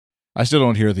I still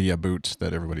don't hear the boot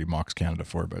that everybody mocks Canada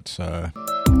for, but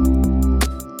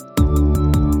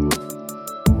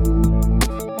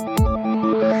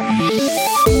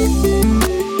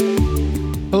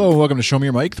hello, welcome to Show Me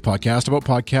Your Mic, the podcast about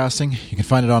podcasting. You can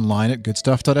find it online at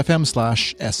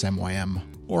goodstuff.fm/SMYM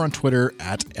or on Twitter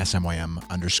at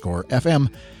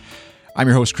SMYM_FM. I'm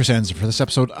your host, Chris Enns. For this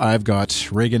episode, I've got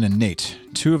Reagan and Nate,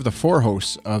 two of the four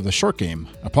hosts of The Short Game,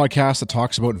 a podcast that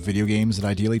talks about video games that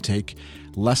ideally take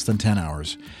less than 10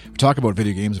 hours. We talk about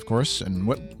video games, of course, and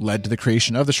what led to the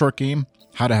creation of The Short Game,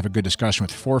 how to have a good discussion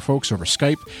with four folks over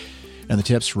Skype, and the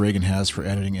tips Reagan has for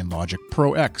editing in Logic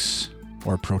Pro X,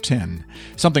 or Pro 10,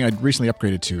 something I'd recently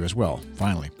upgraded to as well,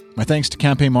 finally. My thanks to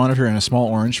Campaign Monitor and A Small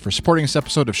Orange for supporting this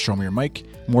episode of Show Me Your Mic.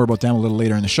 More about them a little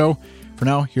later in the show. For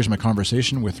now, here's my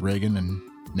conversation with Reagan and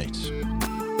Nate.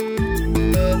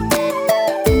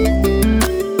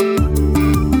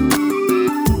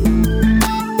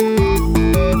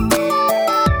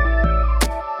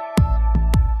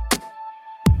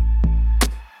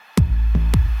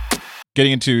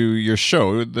 Getting into your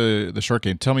show, the Short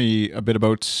Game, tell me a bit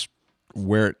about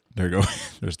where it, there you go,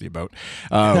 there's the about,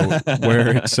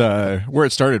 where it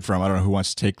started from. I don't know who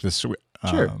wants to take this,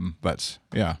 Sure. But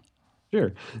yeah.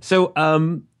 Sure. So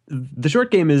The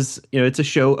Short Game is, it's a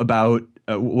show about,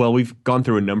 we've gone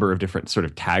through a number of different sort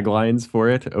of taglines for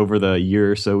it over the year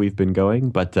or so we've been going,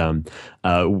 but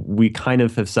we kind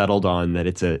of have settled on that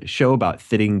it's a show about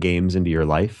fitting games into your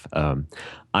life.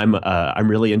 I'm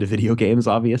really into video games,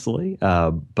 obviously,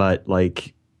 but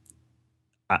like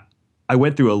I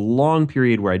went through a long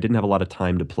period where I didn't have a lot of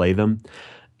time to play them,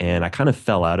 and I kind of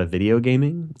fell out of video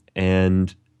gaming,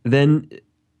 and then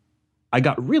I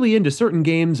got really into certain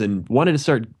games and wanted to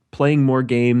start playing more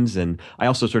games, and I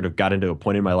also sort of got into a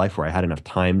point in my life where I had enough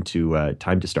time to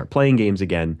start playing games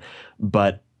again.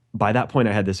 But by that point,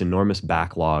 I had this enormous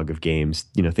backlog of games.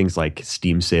 Things like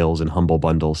Steam sales and Humble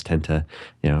Bundles tend to,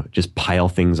 just pile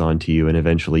things onto you, and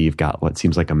eventually you've got what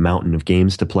seems like a mountain of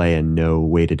games to play and no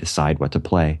way to decide what to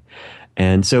play.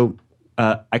 And so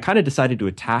I kind of decided to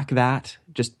attack that.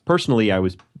 Just personally, I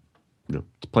was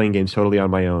playing games totally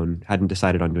on my own, hadn't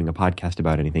decided on doing a podcast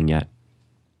about anything yet.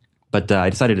 But I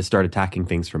decided to start attacking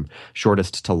things from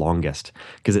shortest to longest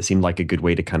because it seemed like a good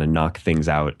way to kind of knock things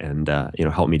out and,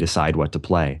 help me decide what to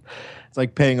play. It's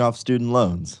like paying off student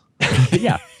loans.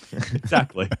 Yeah,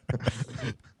 exactly.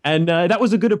 And that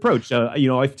was a good approach.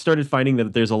 I started finding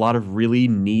that there's a lot of really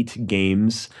neat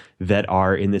games that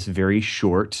are in this very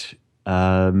short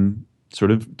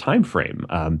sort of time frame,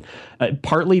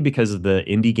 partly because of the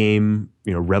indie game,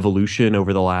 revolution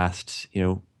over the last,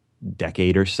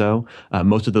 decade or so.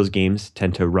 Most of those games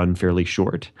tend to run fairly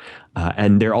short.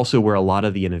 And they're also where a lot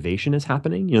of the innovation is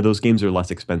happening. Those games are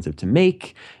less expensive to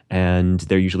make, and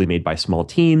they're usually made by small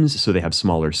teams, so they have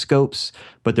smaller scopes.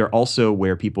 But they're also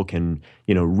where people can,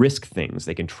 risk things.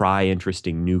 They can try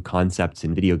interesting new concepts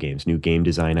in video games, new game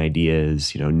design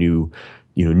ideas, new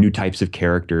types of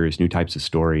characters, new types of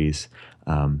stories.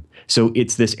 So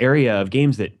it's this area of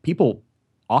games that people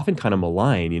often kind of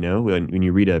malign, when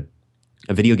you read a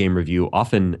video game review,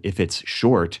 often if it's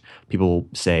short, people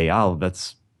say, "Oh,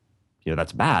 that's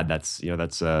bad. That's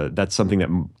something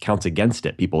that counts against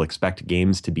it." People expect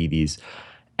games to be these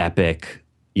epic,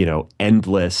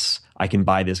 endless. I can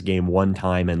buy this game one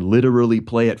time and literally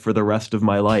play it for the rest of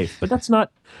my life. But that's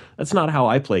not how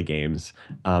I play games.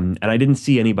 And I didn't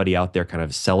see anybody out there kind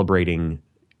of celebrating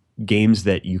games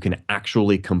that you can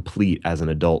actually complete as an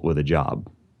adult with a job.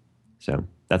 So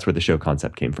that's where the show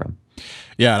concept came from.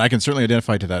 Yeah, and I can certainly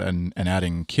identify to that, and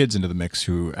adding kids into the mix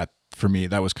who, for me,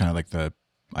 that was kind of like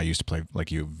I used to play,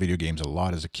 like you, video games a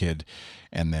lot as a kid,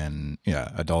 and then,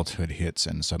 adulthood hits,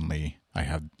 and suddenly I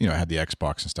had the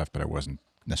Xbox and stuff, but I wasn't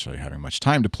necessarily having much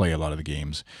time to play a lot of the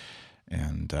games.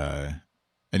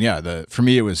 And yeah, for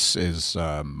me, it was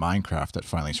Minecraft that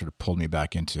finally sort of pulled me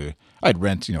back into. I'd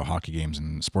rent hockey games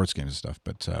and sports games and stuff,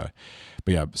 but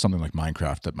yeah, something like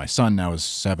Minecraft that my son now is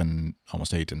 7,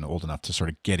 almost 8, and old enough to sort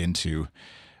of get into,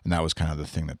 and that was kind of the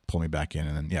thing that pulled me back in.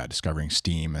 And then yeah, discovering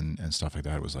Steam and stuff like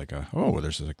that, it was like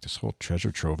there's like this whole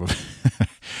treasure trove of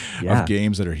of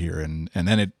games that are here, and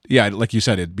then it like you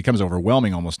said, it becomes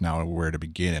overwhelming almost now where to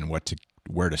begin and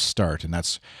where to start. And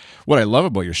that's what I love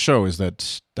about your show, is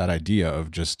that idea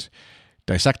of just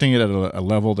dissecting it at a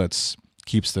level that's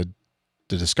keeps the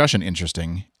discussion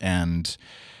interesting, and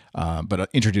but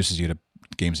introduces you to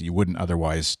games that you wouldn't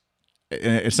otherwise.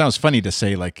 It sounds funny to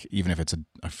say, like, even if it's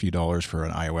a few dollars for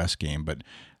an iOS game, but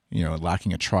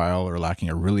lacking a trial or lacking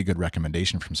a really good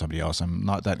recommendation from somebody else, I'm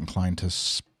not that inclined to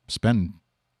spend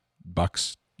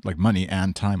bucks, like money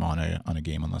and time on a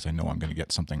game, unless I know I'm going to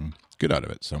get something good out of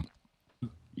it. So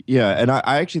Yeah, and I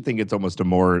actually think it's almost a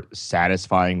more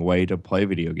satisfying way to play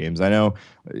video games. I know,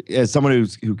 as someone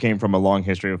who came from a long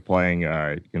history of playing,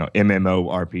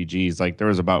 MMORPGs, like there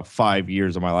was about 5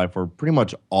 years of my life where pretty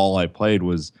much all I played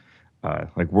was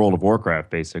like World of Warcraft,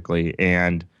 basically,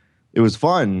 and it was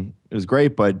fun. It was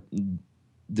great, but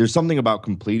there's something about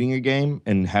completing a game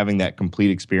and having that complete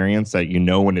experience that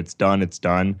when it's done, it's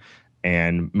done.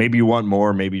 And maybe you want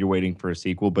more, maybe you're waiting for a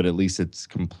sequel, but at least it's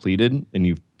completed and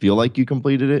you feel like you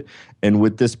completed it. And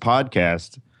with this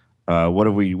podcast, what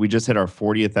have we just hit our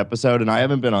 40th episode, and I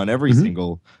haven't been on every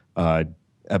single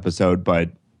episode, but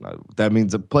that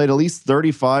means I've played at least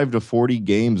 35 to 40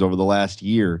 games over the last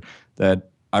year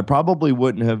that I probably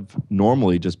wouldn't have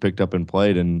normally just picked up and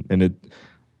played.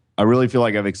 I really feel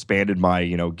like I've expanded my,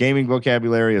 gaming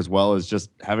vocabulary as well as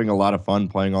just having a lot of fun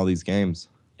playing all these games.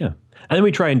 Yeah. And then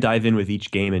we try and dive in with each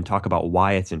game and talk about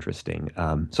why it's interesting.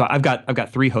 So I've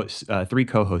got three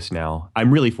co-hosts now.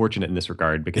 I'm really fortunate in this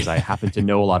regard because I happen to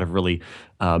know a lot of really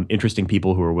interesting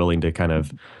people who are willing to kind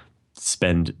of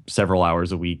spend several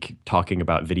hours a week talking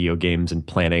about video games and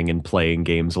planning and playing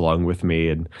games along with me.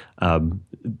 And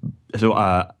so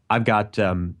I've got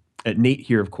Nate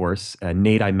here, of course.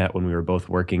 Nate I met when we were both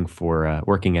working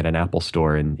at an Apple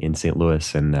store in St.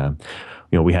 Louis, and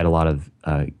we had a lot of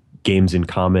games in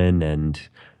common, and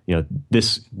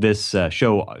this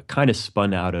show kind of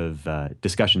spun out of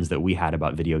discussions that we had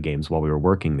about video games while we were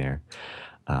working there.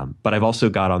 But I've also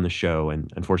got on the show,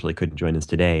 and unfortunately couldn't join us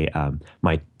today,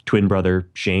 my twin brother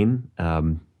Shane.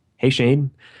 Hey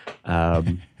Shane.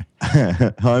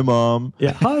 Hi, Mom.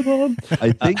 Yeah, hi, Mom.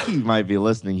 I think he might be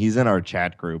listening. He's in our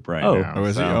chat group right now. Oh,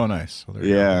 is he? Oh, nice.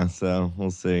 Well, so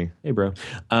we'll see. Hey, bro.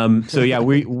 So yeah,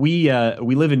 we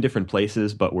live in different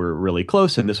places, but we're really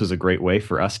close, and this was a great way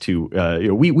for us to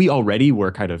we already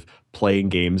were kind of playing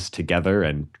games together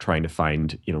and trying to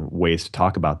find ways to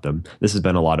talk about them. This has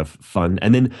been a lot of fun,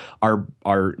 and then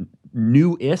our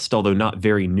newest, although not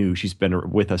very new, she's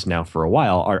been with us now for a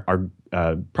while. Our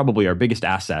probably our biggest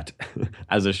asset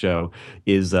as a show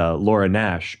is Laura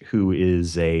Nash, who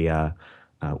is I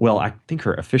think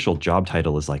her official job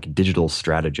title is like digital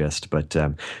strategist, but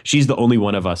she's the only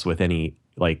one of us with any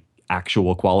like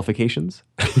actual qualifications.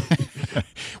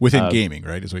 Within gaming,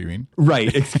 right? Is what you mean?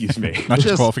 Right. Excuse me. Not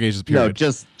just qualifications, period. No,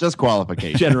 just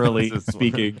qualifications. Generally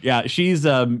speaking, yeah, she's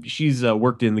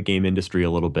worked in the game industry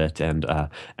a little bit, and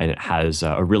has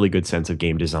a really good sense of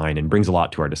game design and brings a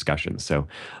lot to our discussions. So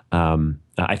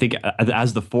I think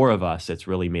as the four of us, it's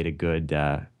really made a good.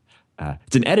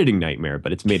 It's an editing nightmare,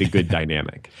 but it's made a good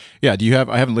dynamic. Yeah. Do you have?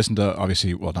 I haven't listened to not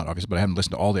obviously, but I haven't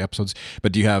listened to all the episodes.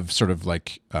 But do you have sort of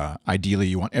like ideally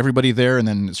you want everybody there, and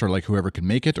then sort of like whoever can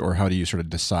make it, or how do you sort of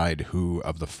decide who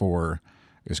of the four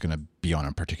is going to be on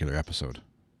a particular episode?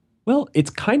 Well,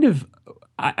 it's kind of.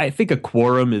 I think a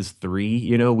quorum is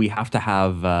 3. We have to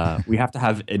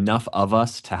have enough of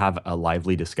us to have a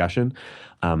lively discussion.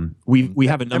 We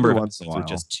have a number of episodes with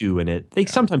just 2 in it. They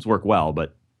sometimes work well,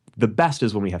 but the best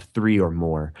is when we have 3 or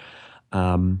more. We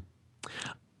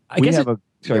have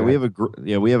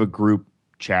a group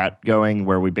chat going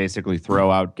where we basically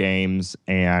throw out games,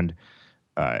 and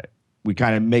we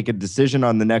kind of make a decision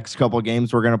on the next couple of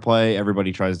games we're going to play.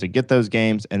 Everybody tries to get those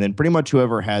games, and then pretty much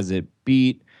whoever has it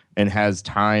beat and has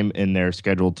time in their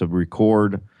schedule to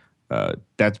record,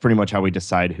 that's pretty much how we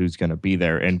decide who's going to be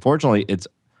there. And fortunately, it's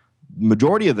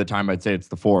majority of the time I'd say it's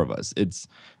the 4 of us. It's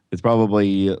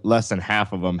probably less than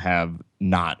half of them have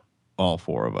not all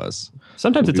 4 of us.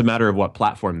 Sometimes it's a matter of what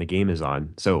platform the game is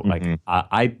on. So like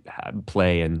I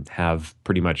play and have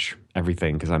pretty much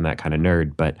everything because I'm that kind of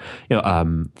nerd. But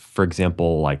for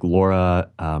example, like Laura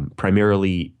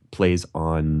primarily plays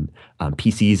on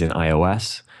PCs and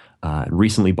iOS.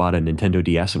 Recently bought a Nintendo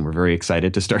DS, and we're very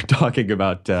excited to start talking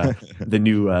about the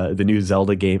new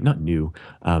Zelda game. Not new,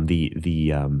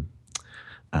 the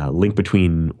Link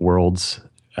Between Worlds.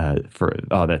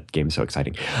 That game is so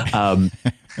exciting.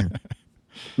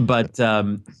 But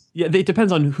it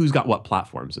depends on who's got what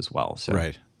platforms as well. So.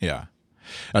 Right. Yeah.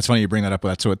 That's funny you bring that up.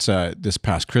 So it's this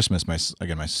past Christmas, my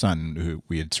son, who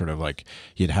we had sort of like,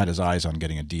 he had his eyes on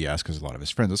getting a DS because a lot of his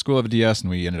friends at school have a DS,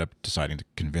 and we ended up deciding to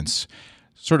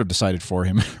decided for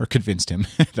him or convinced him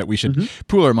that we should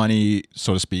pool our money,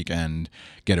 so to speak, and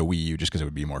get a Wii U just because it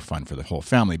would be more fun for the whole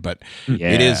family. But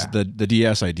it is the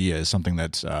DS idea is something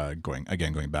that's going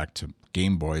back to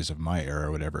Game Boys of my era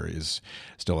or whatever, is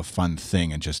still a fun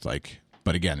thing. And just like,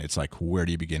 but again, it's like, where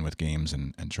do you begin with games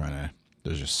and trying to,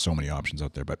 there's just so many options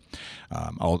out there. But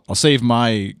I'll save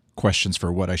my questions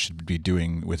for what I should be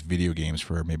doing with video games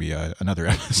for maybe another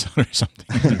episode or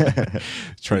something.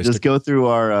 Just go through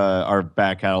our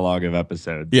back catalog of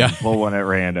episodes. Yeah, and pull one at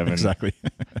random. Exactly.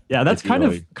 Yeah, that's kind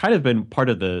of been part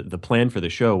of the plan for the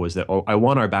show, was that I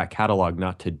want our back catalog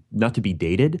not to be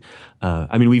dated.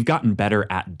 I mean, we've gotten better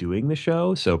at doing the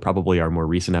show, so probably our more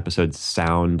recent episodes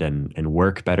sound and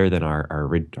work better than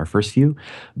our first few.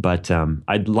 But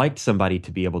I'd like somebody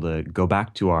to be able to go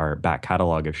back to our back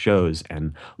catalog of shows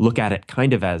and look at it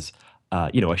kind of as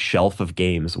a shelf of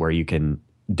games where you can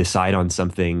decide on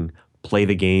something, play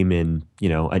the game in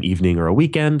an evening or a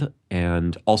weekend,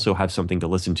 and also have something to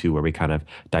listen to where we kind of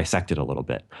dissect it a little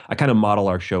bit. I kind of model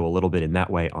our show a little bit in that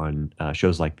way on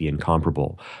shows like The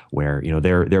Incomparable, where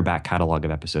their back catalog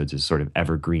of episodes is sort of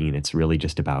evergreen. It's really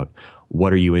just about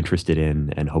what are you interested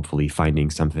in, and hopefully finding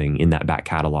something in that back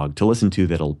catalog to listen to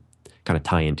that'll kind of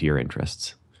tie into your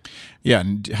interests. Yeah,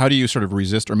 and how do you sort of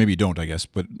resist, or maybe you don't, I guess,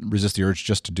 but resist the urge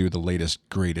just to do the latest,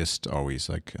 greatest always?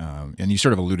 Like, and you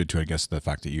sort of alluded to, I guess, the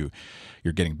fact that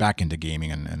you're getting back into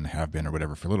gaming and have been or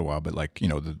whatever for a little while, but like,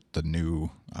 the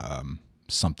new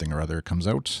something or other comes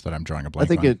out that I'm drawing a blank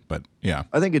on. But yeah,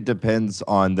 I think it depends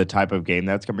on the type of game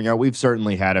that's coming out. We've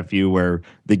certainly had a few where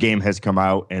the game has come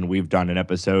out and we've done an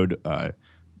episode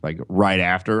like right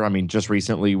after. I mean, just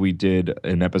recently we did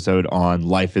an episode on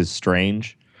Life is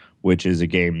Strange, which is a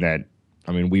game that,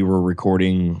 I mean, we were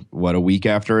recording a week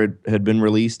after it had been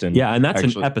released, and that's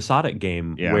an episodic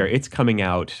game where it's coming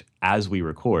out as we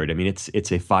record. I mean, it's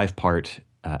a 5-part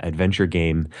adventure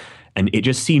game, and it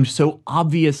just seemed so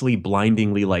obviously,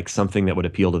 blindingly like something that would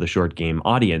appeal to the short game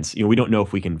audience. We don't know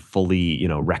if we can fully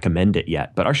recommend it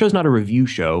yet, but our show's not a review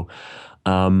show.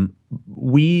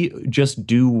 We just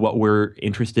do what we're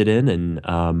interested in,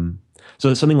 and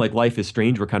so something like Life is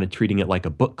Strange, we're kind of treating it like a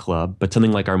book club, but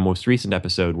something like our most recent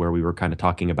episode where we were kind of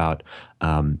talking about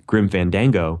Grim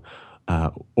Fandango,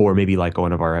 or maybe like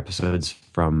one of our episodes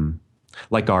from,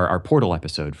 like our Portal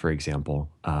episode, for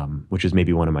example, which is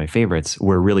maybe one of my favorites.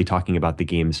 We're really talking about the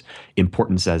game's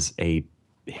importance as a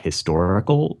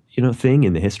historical, thing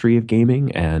in the history of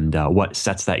gaming, and what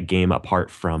sets that game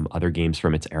apart from other games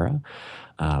from its era.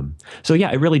 So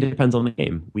yeah, it really depends on the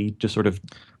game. We just sort of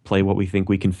play what we think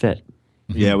we can fit.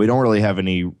 Yeah, we don't really have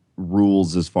any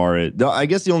rules as far as, I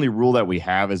guess the only rule that we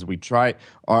have is we try,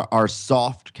 our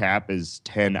soft cap is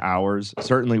 10 hours.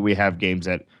 Certainly we have games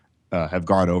that have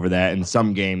gone over that, and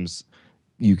some games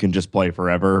you can just play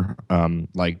forever.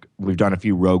 Like we've done a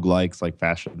few roguelikes like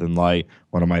Faster Than Light,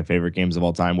 one of my favorite games of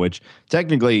all time, which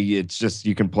technically it's just,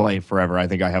 you can play forever. I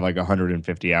think I have like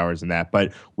 150 hours in that,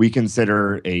 but we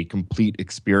consider a complete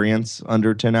experience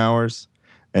under 10 hours.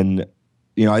 And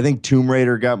I think Tomb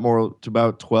Raider got more to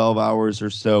about 12 hours or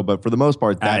so, but for the most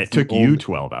part, it took you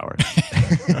 12 hours.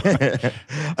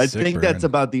 I think that's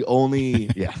about the only.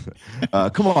 Yeah,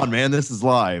 come on, man, this is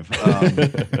live.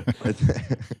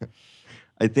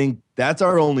 I think that's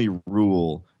our only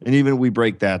rule, and even we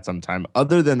break that sometime.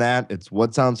 Other than that, it's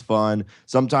what sounds fun.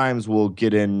 Sometimes we'll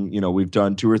get in. We've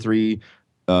done 2 or 3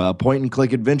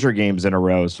 point-and-click adventure games in a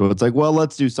row. So it's like, well,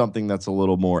 let's do something that's a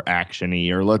little more action-y,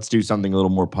 or let's do something a little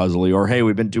more puzzly, or hey,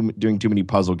 we've been doing too many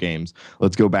puzzle games.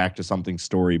 Let's go back to something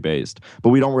story-based. But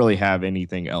we don't really have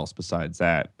anything else besides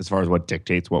that as far as what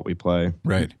dictates what we play.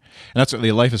 Right. And that's what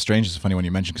Life is Strange is a funny one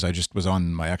you mentioned, because I just was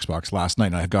on my Xbox last night,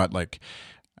 and I've got like,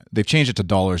 they've changed it to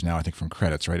dollars now, I think, from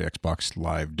credits, right? Xbox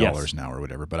Live dollars now or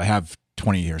whatever. But I have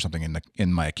 20 or something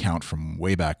in my account from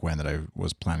way back when that I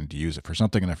was planning to use it for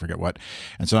something, and I forget what.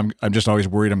 And so I'm just always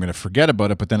worried I'm going to forget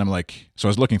about it. But then I'm like, so I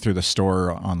was looking through the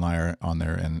store online on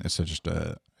there, and it's just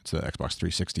it's the Xbox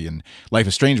 360, and Life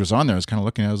is Strange was on there. I was kind of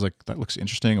looking, I was like, that looks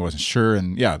interesting. I wasn't sure,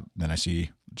 and yeah, then I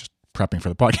see, just prepping for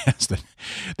the podcast, that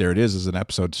there it is as an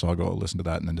episode. So I'll go listen to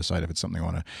that and then decide if it's something I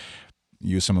want to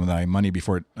use some of my money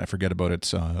before I forget about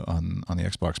it on the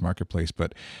Xbox Marketplace.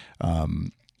 But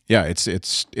yeah,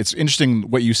 it's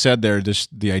interesting what you said there.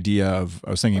 Just the idea of,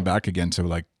 I was thinking back again to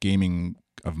like gaming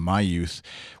of my youth,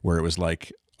 where it was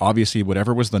like, obviously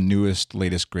whatever was the newest,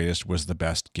 latest, greatest was the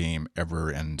best game ever,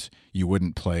 and you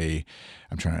wouldn't play,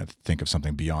 I'm trying to think of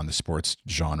something beyond the sports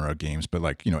genre games, but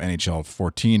like, NHL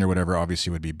 14 or whatever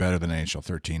obviously would be better than NHL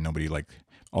 13. Nobody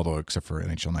although except for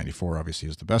NHL 94 obviously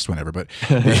is the best one ever, but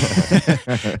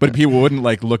but people wouldn't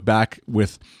like look back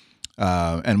with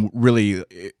and really,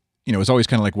 it's always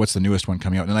kind of like, what's the newest one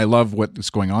coming out? And I love what's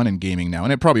going on in gaming now,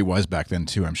 and it probably was back then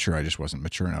too. I'm sure I just wasn't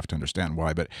mature enough to understand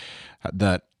why, but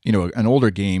that an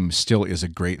older game still is a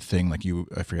great thing. Like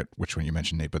I forget which one you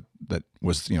mentioned, Nate, but that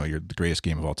was the greatest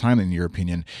game of all time in your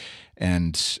opinion,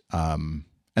 and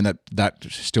and that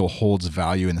still holds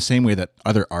value in the same way that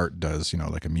other art does,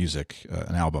 like a music,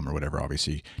 an album or whatever.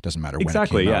 Obviously, doesn't matter when it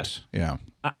came out. Yeah.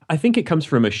 I think it comes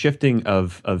from a shifting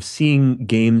of seeing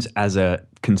games as a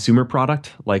consumer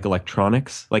product, like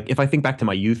electronics. Like if I think back to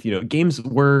my youth, games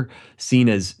were seen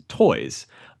as toys,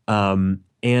 and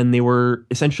they were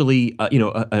essentially,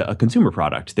 a consumer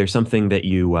product. There's something that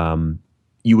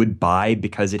you would buy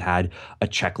because it had a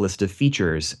checklist of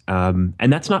features.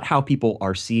 And that's not how people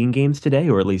are seeing games today,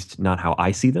 or at least not how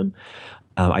I see them.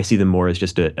 I see them more as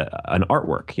just an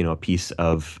artwork, a piece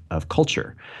of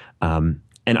culture.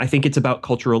 And I think it's about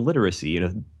cultural literacy.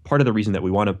 Part of the reason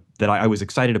that I was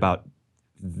excited about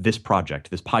this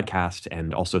project, this podcast,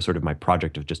 and also sort of my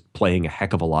project of just playing a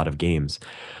heck of a lot of games,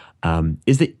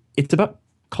 is that it's about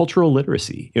cultural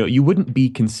literacy. You wouldn't be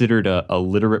considered a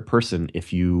literate person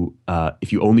if you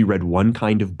only read one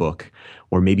kind of book,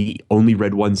 or maybe only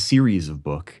read one series of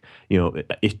book.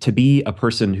 To be a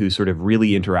person who's sort of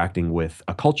really interacting with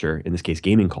a culture, in this case,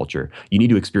 gaming culture, you need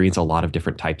to experience a lot of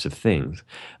different types of things.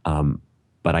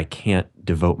 But I can't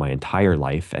devote my entire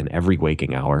life and every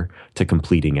waking hour to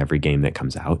completing every game that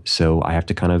comes out. So I have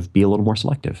to kind of be a little more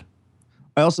selective.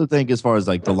 I also think, as far as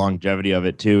like the longevity of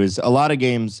it too, is a lot of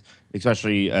games,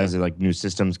 especially as like new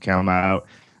systems come out,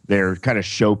 they're kind of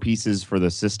showpieces for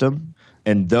the system.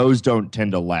 And those don't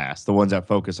tend to last. The ones that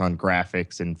focus on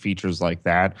graphics and features like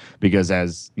that, because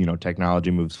as technology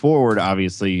moves forward,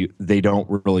 obviously they don't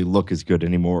really look as good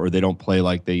anymore, or they don't play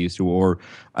like they used to. Or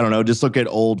I don't know, just look at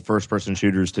old first-person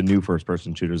shooters to new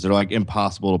first-person shooters. They're like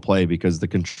impossible to play because the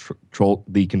control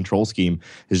scheme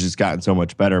has just gotten so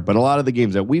much better. But a lot of the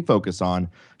games that we focus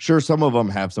on, sure, some of them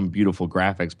have some beautiful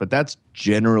graphics, but that's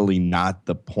generally not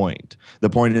the point. The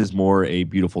point is more a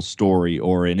beautiful story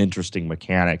or an interesting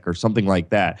mechanic or something like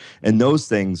that. And those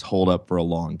things hold up for a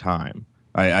long time.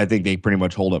 I think they pretty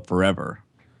much hold up forever.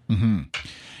 Mm-hmm.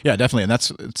 Yeah, definitely. And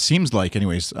it seems like,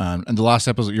 anyways, and the last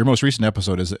episode, your most recent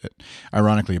episode is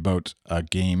ironically about a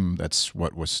game that's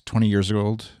was 20 years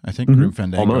old, I think, Grim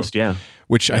Fandango. Almost, yeah.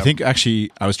 Which I think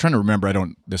actually, I was trying to remember,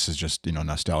 this is just,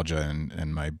 nostalgia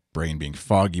and my brain being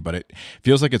foggy, but it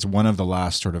feels like it's one of the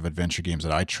last sort of adventure games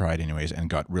that I tried anyways and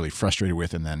got really frustrated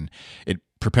with. And then it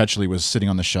perpetually was sitting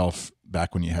on the shelf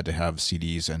back when you had to have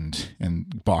CDs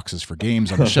and boxes for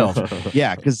games on the shelf.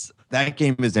 Yeah, because that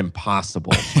game is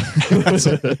impossible.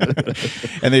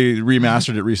 And they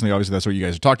remastered it recently. Obviously, that's what you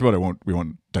guys have talked about. We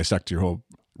won't dissect your whole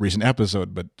recent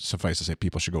episode, but suffice to say,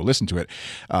 people should go listen to it.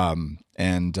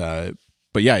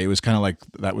 But yeah, it was kind of like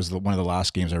that was one of the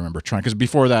last games I remember trying. Because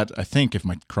before that, I think if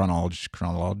my chronology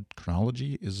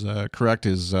is correct,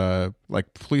 is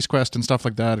like Police Quest and stuff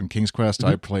like that, and King's Quest.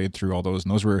 I played through all those,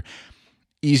 and those were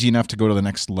easy enough to go to the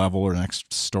next level or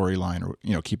next storyline, or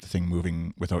keep the thing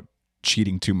moving without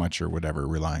cheating too much or whatever,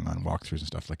 relying on walkthroughs and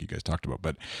stuff like you guys talked about.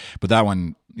 But that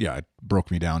one, yeah, it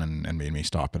broke me down and made me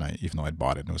stop. And even though I'd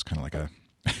bought it, and it was kind of like a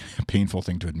painful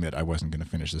thing to admit, I wasn't going to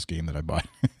finish this game that I bought.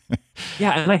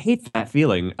 Yeah, and I hate that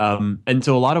feeling. And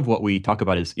so a lot of what we talk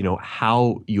about is,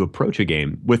 how you approach a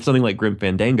game with something like Grim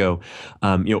Fandango.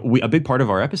 A big part of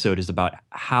our episode is about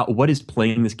what is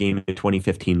playing this game in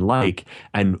 2015 like,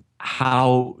 and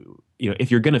how,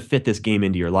 if you're going to fit this game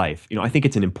into your life. I think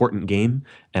it's an important game,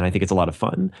 and I think it's a lot of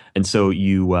fun. And so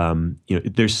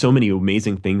there's so many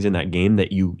amazing things in that game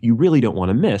that you really don't want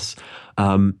to miss.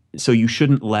 So you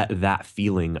shouldn't let that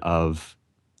feeling of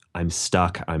I'm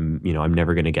stuck, I'm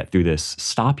never going to get through this,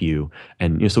 stop you.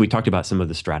 And so we talked about some of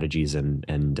the strategies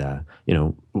and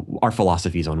our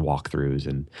philosophies on walkthroughs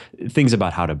and things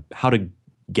about how to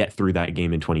get through that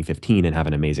game in 2015 and have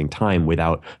an amazing time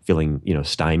without feeling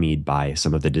stymied by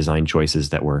some of the design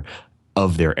choices that were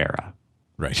of their era.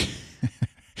 Right.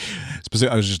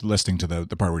 I was just listening to the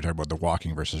part where we talked about the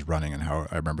walking versus running, and how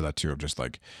I remember that too, of just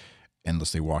like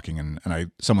endlessly walking.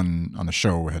 And someone on the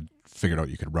show had figured out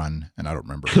you could run, and I don't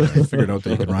remember if I figured out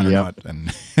that you could run or not.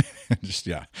 And just,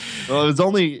 yeah. Well, it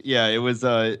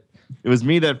was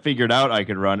me that figured out I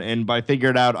could run. And by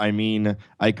figured out, I mean,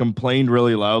 I complained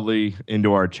really loudly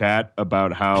into our chat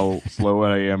about how slow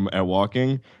I am at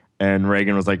walking. And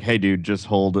Reagan was like, hey, dude, just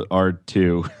hold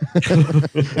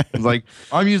R2. I was like,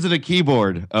 I'm using a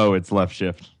keyboard. Oh, it's left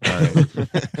shift. All right.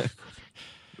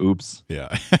 Oops.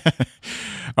 Yeah.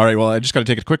 All right. Well, I just got to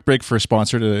take a quick break for a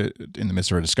sponsor in the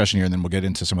midst of our discussion here, and then we'll get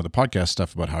into some of the podcast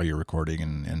stuff about how you're recording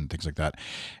and things like that,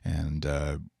 and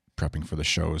prepping for the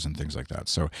shows and things like that.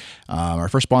 So our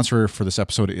first sponsor for this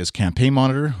episode is Campaign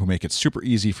Monitor, who make it super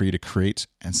easy for you to create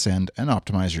and send and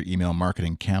optimize your email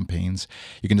marketing campaigns.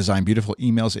 You can design beautiful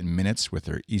emails in minutes with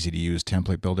their easy-to-use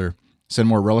template builder. Send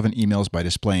more relevant emails by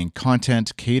displaying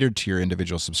content catered to your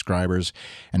individual subscribers,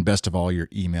 and best of all, your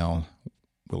email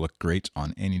will look great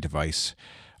on any device,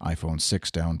 iPhone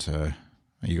 6 down to,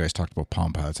 you guys talked about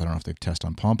Palm Pilots. I don't know if they test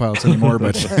on Palm Pilots anymore,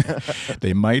 but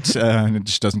they might. And it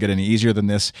just doesn't get any easier than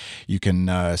this. You can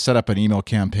set up an email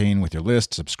campaign with your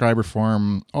list, subscriber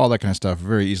form, all that kind of stuff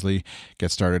very easily.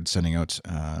 Get started sending out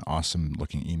awesome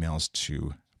looking emails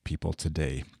to people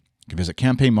today. You can visit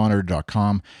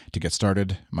campaignmonitor.com to get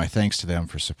started. My thanks to them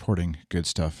for supporting Good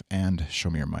Stuff and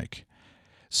Show Me Your Mic.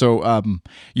 So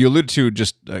you alluded to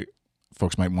just...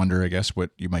 folks might wonder, I guess,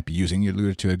 what you might be using. You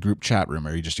alluded to a group chat room.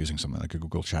 Are you just using something like a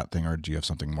Google Chat thing, or do you have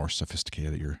something more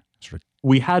sophisticated that you're sort of...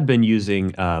 We had been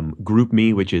using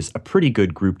GroupMe, which is a pretty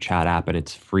good group chat app, and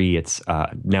it's free. It's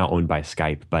now owned by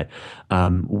Skype. But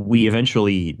we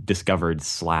eventually discovered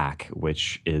Slack,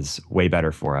 which is way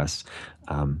better for us.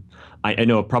 I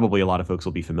know probably a lot of folks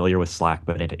will be familiar with Slack,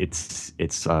 but it's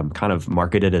kind of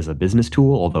marketed as a business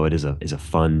tool, although it is a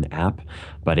fun app.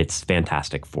 But it's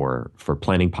fantastic for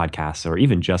planning podcasts, or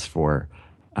even just for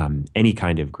any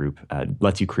kind of group.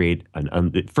 Lets you create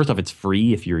first off, it's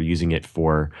free if you're using it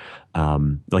for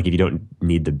like if you don't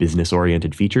need the business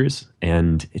oriented features,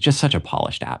 and it's just such a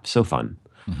polished app, so fun.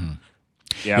 Mm-hmm.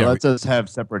 Yeah, it lets us have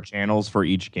separate channels for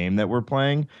each game that we're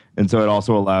playing, and so it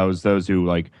also allows those who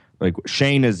like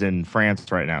Shane is in France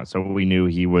right now, so we knew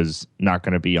he was not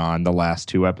going to be on the last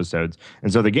 2 episodes.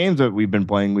 And so the games that we've been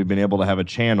playing, we've been able to have a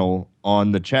channel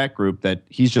on the chat group that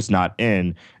he's just not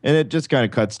in. And it just kind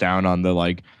of cuts down on the,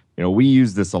 like, you know, we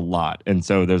use this a lot. And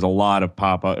so there's a lot of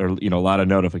pop-up or, you know, a lot of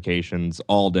notifications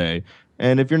all day.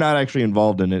 And if you're not actually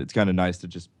involved in it, it's kind of nice to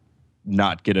just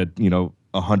not get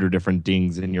 100 different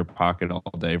dings in your pocket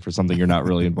all day for something you're not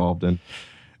really involved in.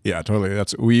 Yeah, totally.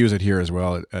 We use it here as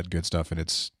well at Good Stuff,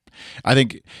 and I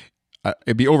think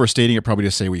it'd be overstating it probably to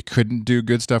say we couldn't do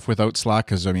Good Stuff without Slack,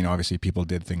 because I mean, obviously people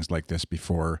did things like this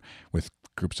before with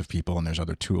groups of people, and there's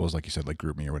other tools like you said, like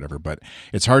GroupMe or whatever. But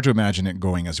it's hard to imagine it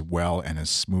going as well and as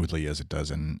smoothly as it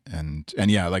does. And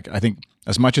yeah, like I think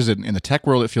as much as in the tech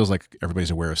world, it feels like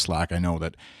everybody's aware of Slack. I know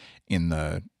that in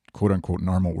the quote unquote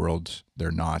normal world,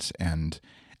 they're not. And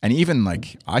even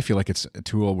like I feel like it's a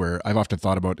tool where I've often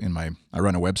thought about I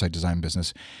run a website design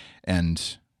business,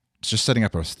 and it's just setting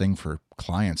up a thing for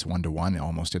clients one-to-one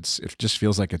almost. It just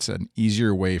feels like it's an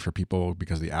easier way for people,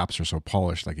 because the apps are so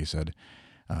polished, like you said,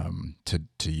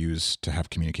 to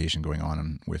have communication going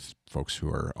on with folks who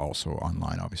are also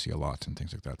online, obviously a lot, and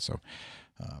things like that. So,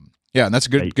 yeah, and that's a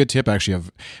good tip actually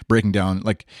of breaking down.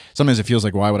 Like sometimes it feels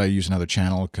like, why would I use another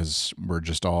channel? Because we're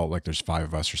just all like, there's 5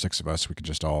 of us or 6 of us. We could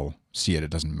just all see it.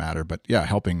 It doesn't matter. But yeah,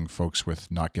 helping folks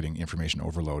with not getting information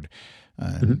overload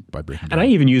by breaking down. And I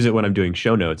even use it when I'm doing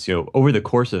show notes. You know, over the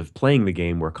course of playing the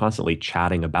game, we're constantly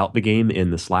chatting about the game in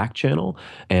the Slack channel,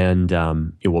 and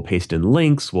we'll paste in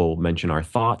links. We'll mention our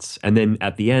thoughts, and then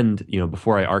at the end, you know,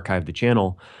 before I archive the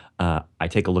channel, I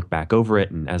take a look back over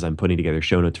it, and as I'm putting together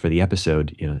show notes for the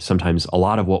episode, you know, sometimes a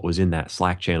lot of what was in that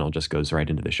Slack channel just goes right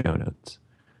into the show notes.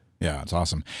 Yeah, it's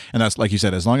awesome. And that's, like you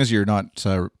said, as long as you're not,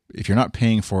 if you're not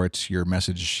paying for it, your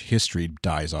message history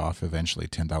dies off eventually.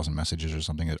 10,000 messages or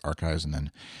something, it archives, and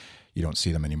then you don't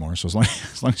see them anymore. So as long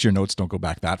as your notes don't go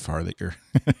back that far, that you're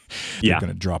going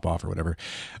to drop off or whatever.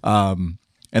 And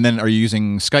then are you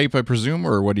using Skype, I presume,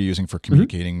 or what are you using for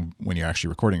communicating when you're actually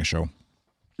recording a show?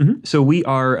 Mm-hmm. So we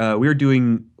are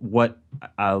doing what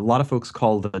a lot of folks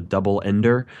call the double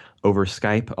ender over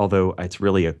Skype, although it's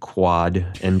really a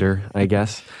quad ender, I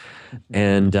guess.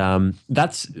 And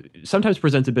that's sometimes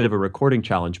presents a bit of a recording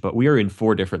challenge, but we are in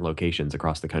 4 different locations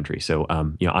across the country. So,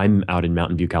 you know, I'm out in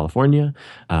Mountain View, California.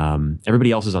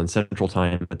 Everybody else is on Central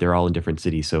Time, but they're all in different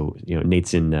cities. So, you know,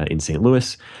 Nate's in St.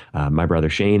 Louis. My brother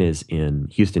Shane is in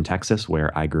Houston, Texas,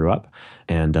 where I grew up.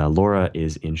 And Laura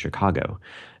is in Chicago.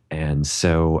 And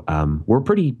so we're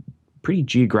pretty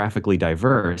geographically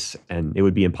diverse, and it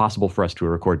would be impossible for us to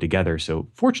record together. So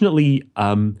fortunately,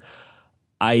 there's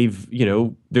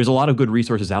a lot of good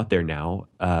resources out there now,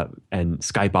 and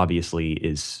Skype obviously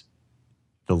is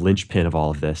the linchpin of all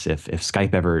of this. If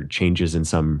Skype ever changes in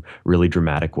some really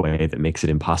dramatic way that makes it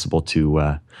impossible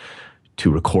to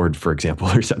record, for example,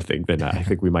 or something, then I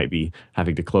think we might be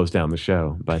having to close down the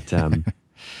show. But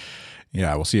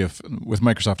yeah, we'll see if with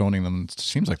Microsoft owning them, it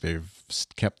seems like they've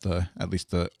kept at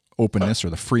least the openness or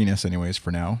the freeness, anyways,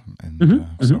 for now. And do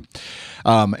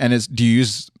you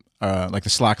use like the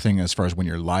Slack thing as far as when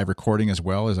you're live recording as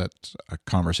well? Is that a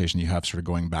conversation you have sort of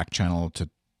going back channel to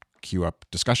queue up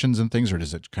discussions and things, or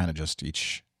does it kind of just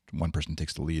one person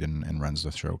takes the lead and runs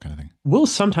the show kind of thing? We'll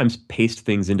sometimes paste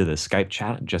things into the Skype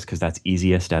chat just because that's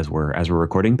easiest as we're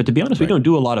recording. But to be honest, we don't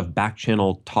do a lot of back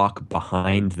channel talk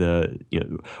behind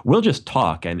we'll just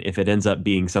talk. And if it ends up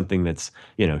being something that's,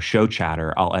 you know, show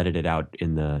chatter, I'll edit it out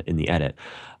in the edit.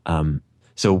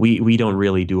 So we don't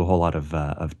really do a whole lot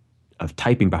of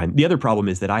typing behind. The other problem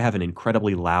is that I have an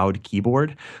incredibly loud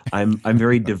keyboard. I'm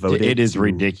very devoted. It is to,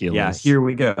 ridiculous. Yeah, here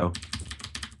we go.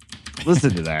 Listen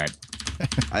to that.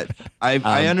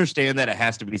 I understand that it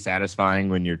has to be satisfying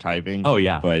when you're typing. Oh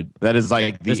yeah, but that is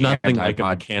like there's nothing like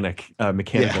a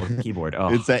mechanical keyboard.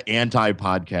 Oh. It's an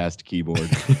anti-podcast keyboard.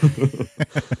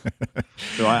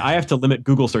 So I have to limit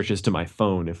Google searches to my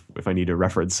phone if I need to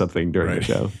reference something during the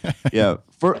show. Yeah,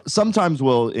 sometimes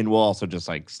we'll also just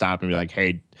like stop and be like,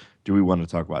 hey, do we want to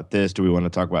talk about this? Do we want to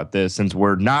talk about this? Since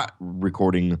we're not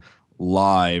recording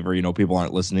live, or people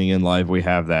aren't listening in live, we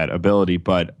have that ability.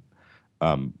 But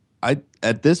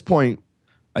at this point,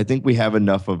 I think we have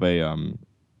enough of a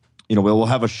we'll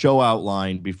have a show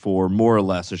outline before, more or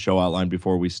less a show outline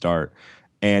before we start,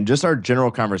 and just our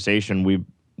general conversation.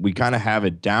 We kind of have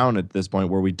it down at this point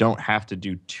where we don't have to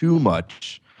do too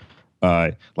much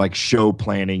like show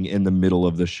planning in the middle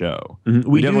of the show. Mm-hmm.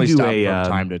 We definitely stop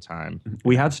from time to time.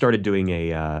 We have started doing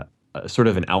a sort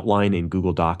of an outline in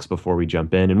Google Docs before we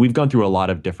jump in, and we've gone through a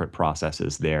lot of different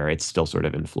processes there. It's still sort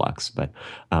of in flux, but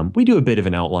we do a bit of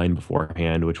an outline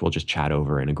beforehand, which we'll just chat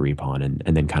over and agree upon, and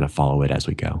then kind of follow it as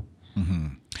we go. Mm-hmm.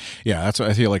 Yeah, that's what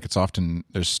I feel like. It's often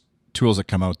there's tools that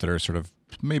come out that are sort of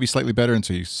maybe slightly better, and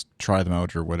so you try them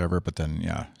out or whatever, but then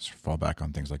sort of fall back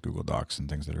on things like Google Docs and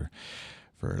things that are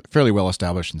fairly well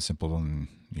established and simple and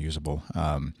usable.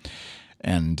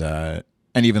 And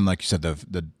even like you said,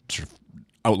 the sort of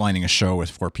outlining a show with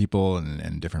 4 people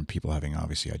and different people having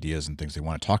obviously ideas and things they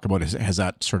want to talk about. Has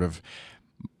that sort of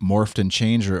morphed and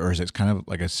changed, or is it kind of,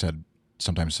 like I said,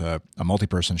 sometimes a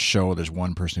multi-person show, there's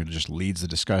one person who just leads the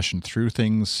discussion through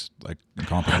things, like a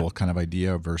comparable kind of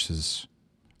idea versus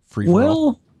free for all?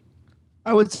 Well,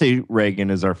 I would say Reagan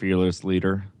is our fearless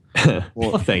leader.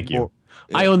 Well, thank you.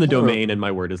 I own the domain and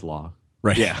my word is law.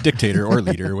 Right. Yeah. Dictator or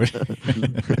leader.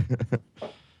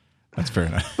 That's fair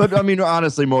enough. But I mean,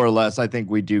 honestly, more or less, I think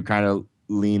we do kind of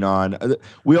lean on.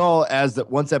 We all,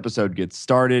 once episode gets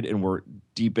started and we're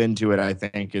deep into it, I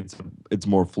think it's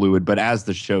more fluid. But as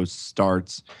the show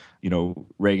starts,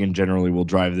 Reagan generally will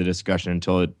drive the discussion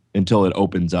until it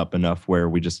opens up enough where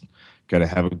we just got to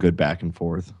have a good back and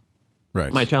forth.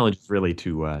 Right. My challenge is really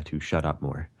to shut up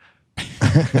more.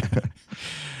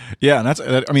 Yeah,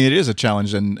 and it is a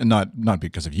challenge, and not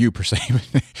because of you per se,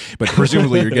 but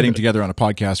presumably you're getting together on a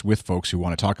podcast with folks who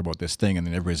want to talk about this thing, and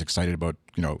then everybody's excited about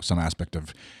some aspect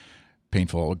of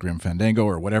Painful Grim Fandango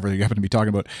or whatever you happen to be talking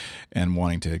about, and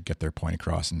wanting to get their point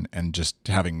across, and just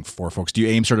having 4 folks. Do you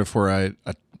aim sort of for a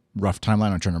rough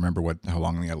timeline? I'm trying to remember how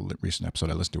long the recent episode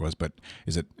I listened to was, but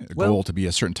is it a goal to be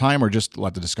a certain time, or just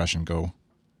let the discussion go?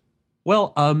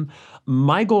 Well,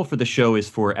 my goal for the show is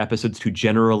for episodes to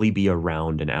generally be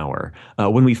around an hour.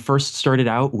 When we first started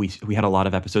out, we had a lot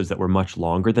of episodes that were much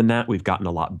longer than that. We've gotten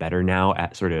a lot better now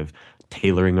at sort of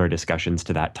tailoring our discussions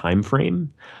to that time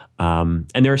frame. And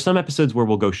there are some episodes where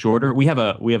we'll go shorter. We have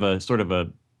a sort of a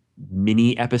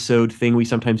mini episode thing we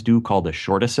sometimes do called a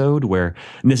short-isode,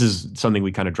 and this is something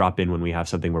we kind of drop in when we have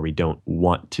something where we don't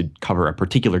want to cover a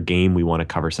particular game. We want to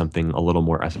cover something a little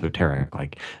more esoteric,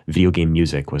 like video game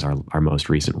music was our most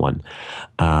recent one.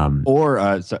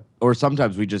 Or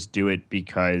sometimes we just do it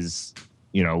because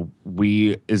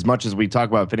we, as much as we talk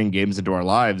about fitting games into our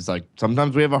lives, like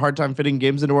sometimes we have a hard time fitting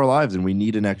games into our lives, and we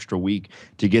need an extra week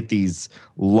to get these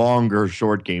longer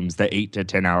short games, the 8 to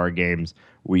 10 hour games.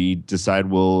 We decide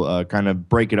we'll kind of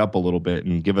break it up a little bit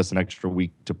and give us an extra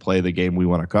week to play the game we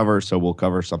want to cover. So we'll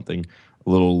cover something a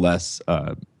little less,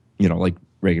 like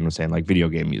Reagan was saying, like video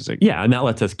game music. Yeah, and that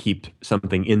lets us keep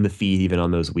something in the feed even on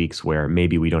those weeks where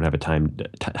maybe we don't have a time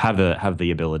to have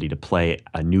the ability to play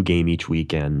a new game each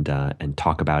week and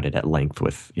talk about it at length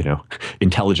with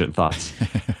intelligent thoughts.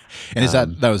 And is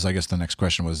that was, I guess, the next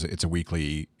question was,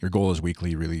 your goal is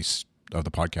weekly release of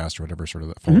the podcast or whatever, sort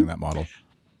of following that model.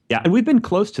 Yeah, and we've been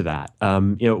close to that.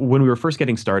 When we were first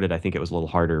getting started, I think it was a little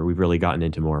harder. We've really gotten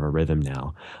into more of a rhythm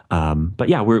now. But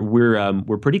yeah,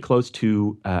 we're pretty close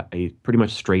to a pretty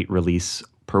much straight release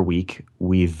per week.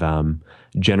 We've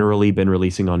generally been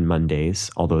releasing on Mondays,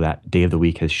 although that day of the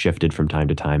week has shifted from time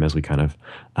to time as we kind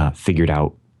of figured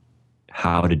out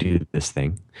how to do this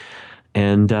thing.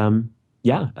 And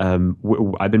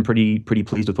I've been pretty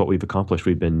pleased with what we've accomplished.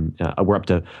 We're up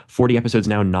to 40 episodes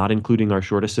now, not including our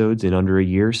short-isodes, in under a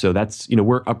year. So that's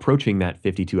we're approaching that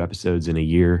 52 episodes in a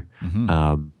year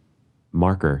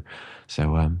marker.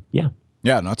 So yeah,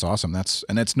 that's awesome.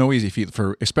 That's no easy feat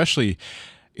for, especially.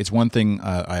 It's one thing,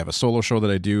 I have a solo show that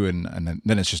I do, and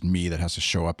then it's just me that has to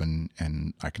show up, and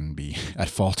I can be at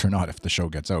fault or not if the show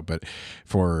gets out. But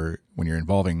for when you're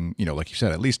involving, like you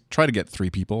said, at least try to get 3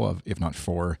 people, if not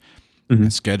 4,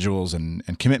 schedules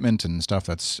and commitment and stuff.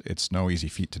 It's no easy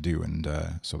feat to do, and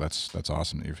so that's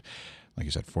awesome. You've, like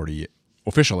you said, 40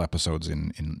 official episodes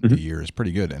in the year is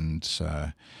pretty good. And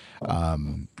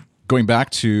spinning back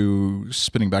to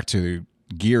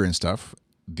gear and stuff.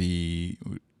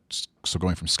 So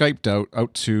going from Skype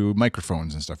out to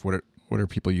microphones and stuff. What are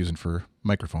people using for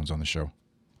microphones on the show?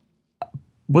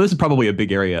 Well, this is probably a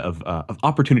big area of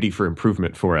opportunity for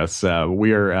improvement for us.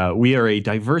 We are a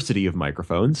diversity of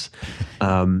microphones.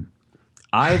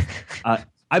 I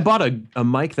bought a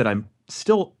mic that I'm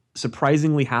still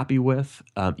surprisingly happy with,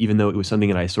 even though it was something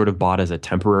that I sort of bought as a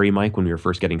temporary mic when we were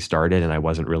first getting started, and I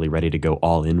wasn't really ready to go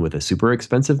all in with a super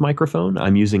expensive microphone.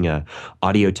 I'm using a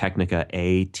Audio-Technica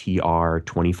ATR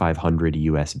 2500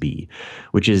 USB,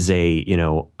 which is a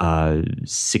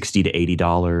 $60 to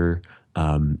 $80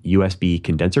 USB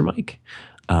condenser mic.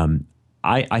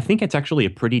 I think it's actually a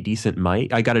pretty decent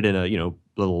mic. I got it in a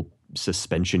little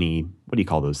suspension-y, what do you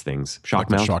call those things? Shock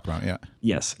mount? Shock mount, yeah.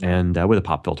 Yes, and with a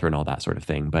pop filter and all that sort of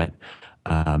thing. But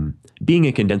being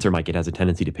a condenser mic, it has a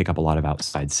tendency to pick up a lot of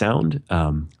outside sound.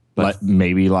 But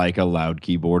maybe like a loud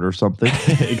keyboard or something.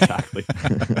 Exactly.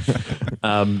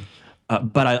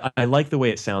 But I like the way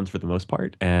it sounds for the most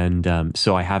part, and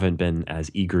so I haven't been as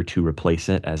eager to replace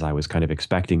it as I was kind of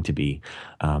expecting to be.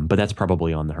 But that's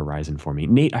probably on the horizon for me.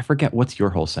 Nate, I forget, what's your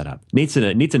whole setup? Nate's in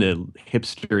a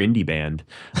hipster indie band,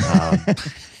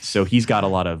 so he's got a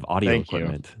lot of audio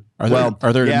equipment. Are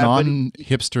there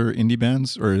non-hipster indie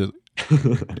bands, or no? I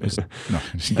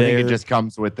think it just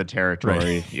comes with the territory.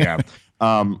 Right. Yeah.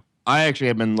 I actually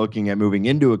have been looking at moving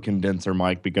into a condenser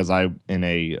mic because I'm in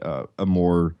a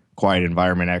more quiet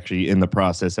environment, actually in the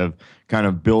process of kind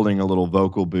of building a little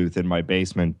vocal booth in my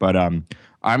basement. But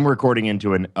I'm recording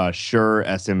into a Shure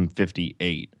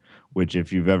SM58, which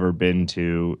if you've ever been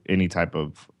to any type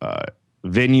of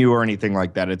venue or anything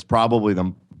like that, it's probably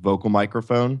the vocal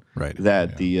microphone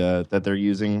that they're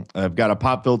using. I've got a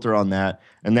pop filter on that,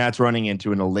 and that's running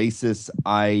into an Alesis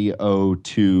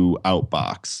IO2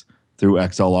 outbox through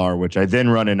XLR, which I then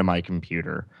run into my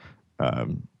computer,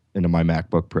 into my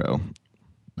MacBook Pro.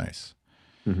 Nice.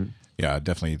 Mm-hmm. Yeah,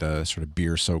 definitely the sort of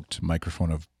beer-soaked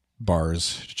microphone of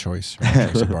bars choice.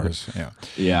 Bars. Yeah.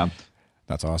 Yeah.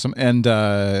 That's awesome. And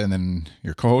then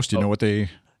your co-host, do you know what they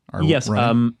are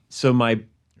running? So my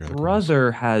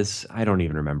brother has, I don't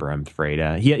even remember, I'm afraid.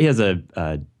 He has some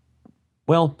kind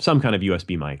of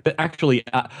USB mic. But actually,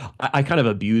 I kind of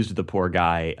abused the poor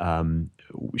guy.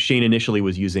 Shane initially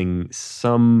was using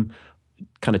some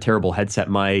kind of terrible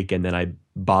headset mic, and then I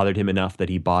bothered him enough that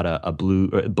he bought a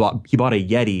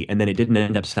Yeti, and then it didn't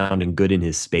end up sounding good in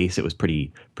his space. It was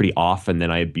pretty off, and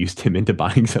then I abused him into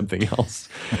buying something else.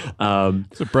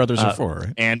 That's what brothers are for,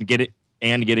 right?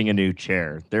 And getting a new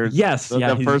chair. There's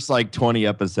the first like 20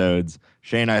 episodes.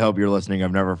 Shane, I hope you're listening.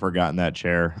 I've never forgotten that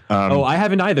chair. I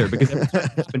haven't either, because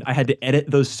I had to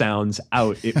edit those sounds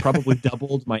out. It probably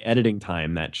doubled my editing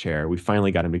time, that chair. We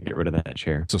finally got him to get rid of that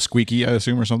chair. So squeaky, I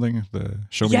assume, or something? The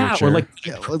show me your chair?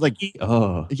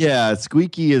 Or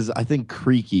squeaky is, I think,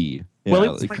 creaky. Yeah, well,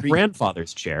 it was my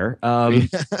grandfather's chair.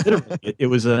 It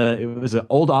was an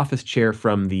old office chair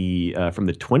from the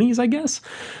 20s, I guess.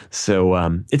 So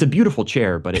it's a beautiful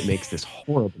chair, but it makes this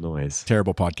horrible noise.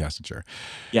 Terrible podcasting chair.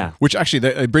 Yeah. Which actually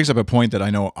it brings up a point that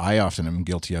I know I often am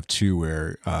guilty of too,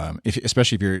 where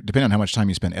especially if you're, depending on how much time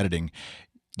you spend editing,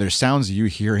 there's sounds you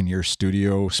hear in your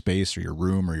studio space or your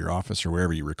room or your office or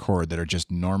wherever you record that are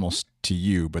just normal to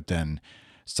you, but then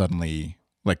suddenly,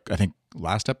 like I think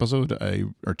last episode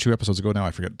or 2 episodes ago now,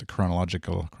 I forget the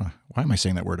chronological. Why am I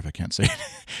saying that word if I can't say it?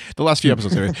 The last few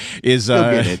episodes is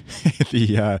my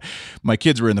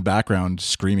kids were in the background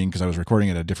screaming because I was recording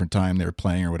at a different time. They were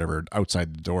playing or whatever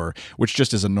outside the door, which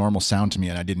just is a normal sound to me,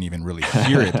 and I didn't even really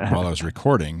hear it while I was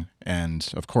recording. And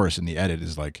of course, in the edit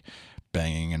is like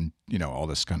banging and all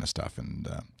this kind of stuff, and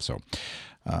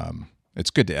it's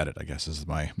good to edit, I guess, is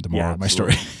the moral of my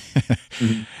story.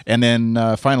 Mm-hmm. And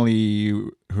then finally,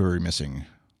 who are we missing?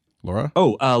 Laura?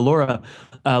 Oh, Laura.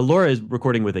 Laura is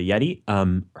recording with a Yeti.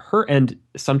 Her end,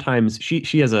 sometimes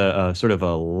she has a sort of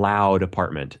a loud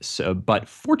apartment. So, but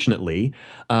fortunately,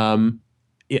 I'm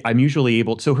usually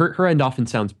able. So her end often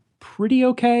sounds pretty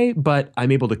okay, but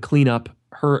I'm able to clean up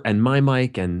her and my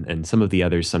mic and some of the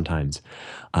others sometimes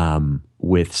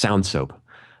with Sound Soap.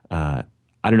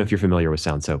 I don't know if you're familiar with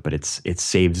Sound Soap, but it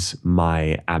saves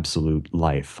my absolute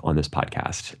life on this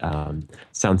podcast.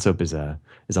 Sound Soap is a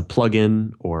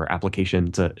plugin or application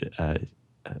that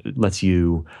lets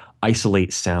you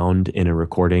isolate sound in a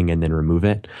recording and then remove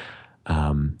it.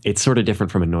 It's sort of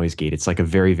different from a noise gate. It's like a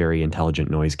very, very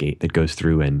intelligent noise gate that goes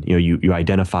through and you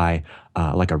identify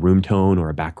like a room tone or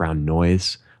a background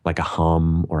noise like a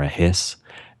hum or a hiss.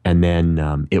 And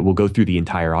then it will go through the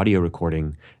entire audio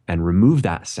recording and remove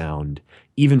that sound,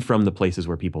 even from the places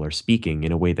where people are speaking,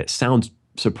 in a way that sounds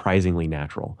surprisingly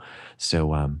natural.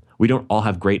 So we don't all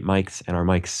have great mics, and our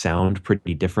mics sound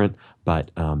pretty different,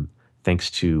 but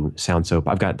thanks to SoundSoap,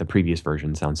 I've got the previous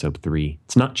version, SoundSoap 3.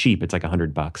 It's not cheap. It's like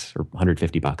 $100 or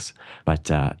 $150,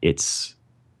 but it's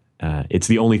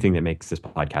the only thing that makes this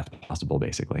podcast possible,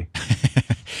 basically.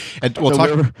 And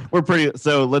we're pretty.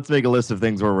 So let's make a list of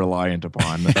things we're reliant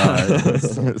upon: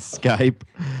 Skype,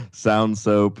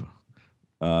 SoundSoap,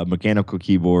 mechanical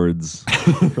keyboards.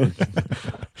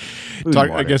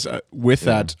 I guess with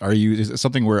that, is it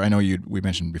something where I know we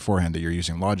mentioned beforehand that you're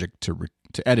using Logic to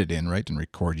edit in, right, and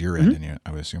record your end, and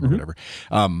I would assume, or whatever.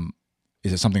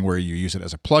 Is it something where you use it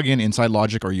as a plugin inside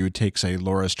Logic, or you would take, say,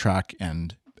 Laura's track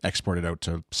and export it out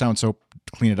to SoundSoap,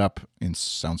 clean it up in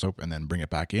SoundSoap, and then bring it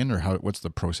back in, or what's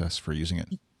the process for using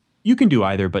it? You can do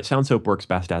either, but SoundSoap works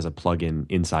best as a plugin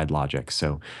inside Logic.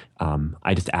 So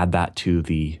I just add that to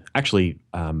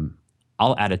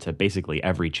I'll add it to basically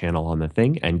every channel on the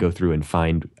thing and go through and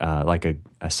find like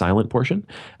a silent portion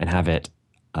and have it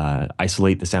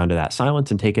isolate the sound of that silence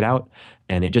and take it out.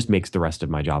 And it just makes the rest of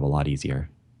my job a lot easier.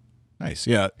 Nice.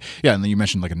 Yeah. And then you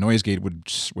mentioned like a noise gate,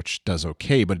 which does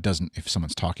okay, but it doesn't, if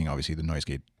someone's talking, obviously the noise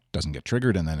gate doesn't get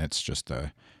triggered, and then it's just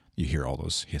you hear all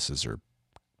those hisses or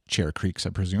chair creaks,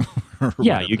 I presume.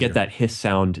 Yeah, you get that hiss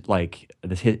sound, like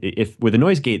if with a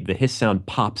noise gate, the hiss sound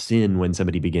pops in when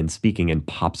somebody begins speaking and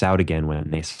pops out again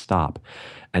when they stop.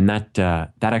 And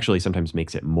that actually sometimes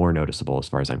makes it more noticeable as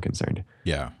far as I'm concerned.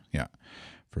 Yeah,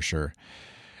 for sure.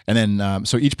 And then,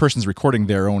 so each person's recording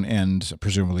their own end,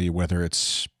 presumably, whether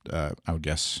it's, I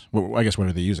guess, what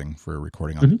are they using for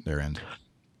recording on their end?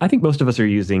 I think most of us are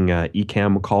using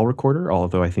Ecamm Call Recorder,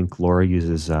 although I think Laura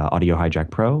uses Audio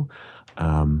Hijack Pro.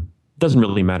 Doesn't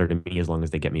really matter to me as long as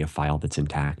they get me a file that's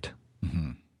intact.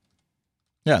 Mm-hmm.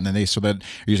 Yeah, and then are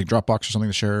using Dropbox or something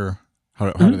to share? How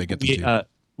do they get this to you?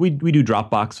 We do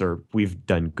Dropbox, or we've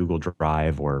done Google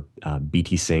Drive or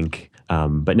BT Sync.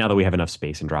 But now that we have enough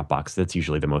space in Dropbox, that's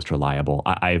usually the most reliable.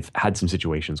 I've had some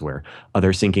situations where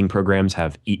other syncing programs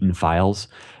have eaten files,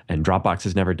 and Dropbox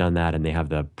has never done that, and they have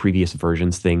the previous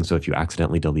versions thing. So if you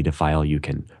accidentally delete a file, you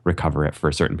can recover it for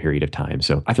a certain period of time.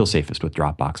 So I feel safest with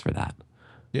Dropbox for that.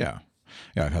 Yeah.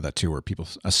 Yeah, I've had that too, where people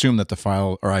assume that the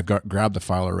file, or I've grabbed the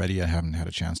file already, I haven't had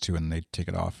a chance to, and they take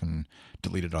it off and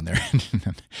delete it on their end. And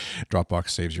then Dropbox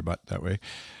saves your butt that way,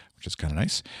 which is kind of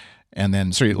nice. And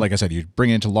then, so like I said, you bring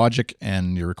it into Logic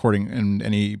and you're recording. And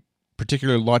any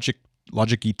particular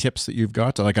Logic-y tips that you've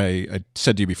got? Like I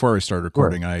said to you before I started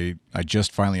recording, sure. I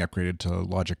just finally upgraded to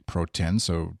Logic Pro 10,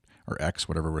 or X,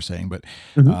 whatever we're saying. But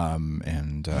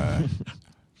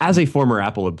as a former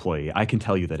Apple employee, I can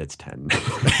tell you that it's 10.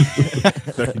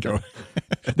 There you go.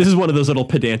 This is one of those little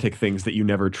pedantic things that you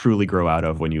never truly grow out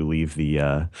of when you leave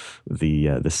the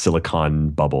silicon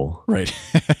bubble. Right.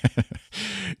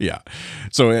 Yeah.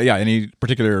 So any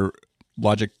particular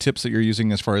Logic tips that you're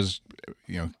using as far as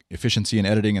efficiency and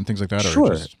editing and things like that?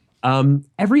 Sure.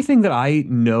 Everything that I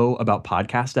know about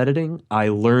podcast editing, I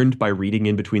learned by reading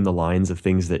in between the lines of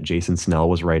things that Jason Snell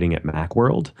was writing at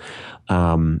Macworld.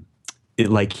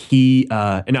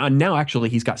 And now actually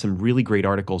he's got some really great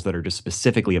articles that are just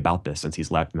specifically about this since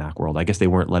he's left Macworld. I guess they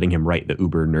weren't letting him write the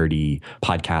uber nerdy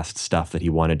podcast stuff that he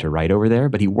wanted to write over there,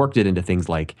 but he worked it into things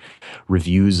like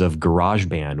reviews of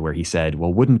GarageBand, where he said,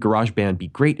 well, wouldn't GarageBand be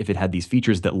great if it had these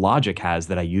features that Logic has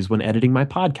that I use when editing my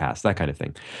podcast, that kind of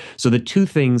thing. So the two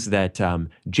things that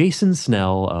Jason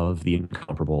Snell of The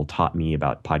Incomparable taught me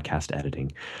about podcast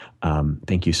editing,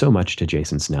 thank you so much to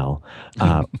Jason Snell,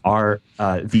 are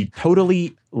the totally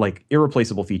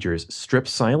irreplaceable features: strip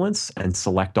silence and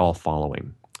select all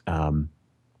following.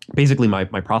 Basically, my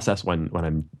process when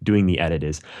I'm doing the edit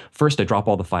is first I drop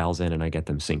all the files in and I get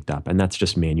them synced up, and that's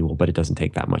just manual, but it doesn't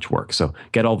take that much work. So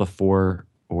get all the 4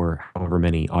 or however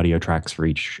many audio tracks for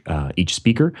each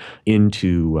speaker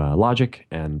into Logic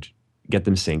and get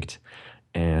them synced.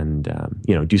 And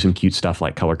do some cute stuff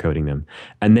like color coding them,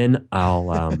 and then I'll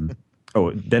run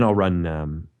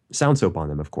SoundSoap on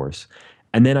them, of course,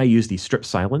 and then I use the strip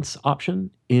silence option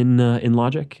in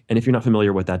Logic. And if you're not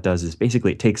familiar, what that does is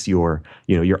basically it takes your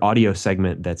audio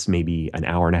segment that's maybe an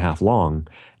hour and a half long,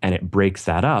 and it breaks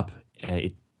that up.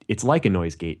 It's like a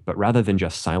noise gate, but rather than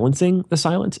just silencing the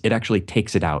silence, it actually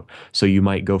takes it out. So you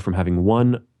might go from having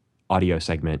one audio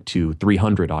segment to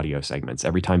 300 audio segments.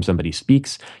 Every time somebody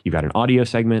speaks, you've got an audio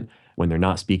segment. When they're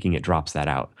not speaking, it drops that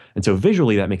out. And so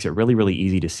visually, that makes it really, really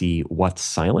easy to see what's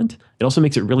silent. It also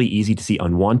makes it really easy to see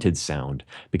unwanted sound,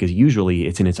 because usually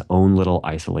it's in its own little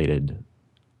isolated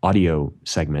audio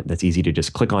segment that's easy to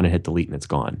just click on and hit delete and it's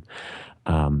gone.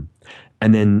 And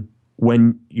then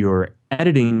when you're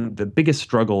editing, the biggest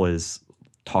struggle is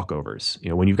talkovers.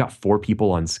 When you've got 4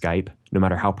 people on Skype, no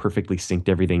matter how perfectly synced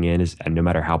everything is, and no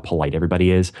matter how polite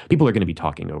everybody is, people are going to be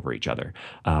talking over each other.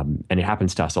 And it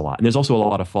happens to us a lot. And there's also a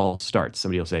lot of false starts.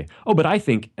 Somebody will say, oh, but I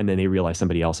think, and then they realize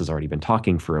somebody else has already been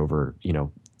talking for over,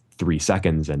 3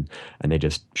 seconds, and they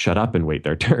just shut up and wait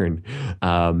their turn.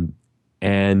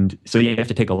 And so you have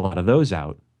to take a lot of those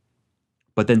out.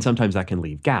 But then sometimes that can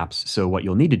leave gaps. So what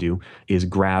you'll need to do is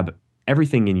grab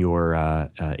everything in your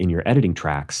editing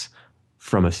tracks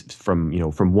from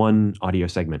one audio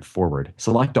segment forward.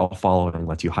 Select all following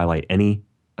lets you highlight any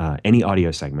audio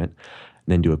segment,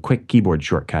 then do a quick keyboard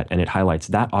shortcut, and it highlights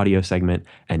that audio segment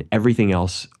and everything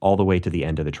else all the way to the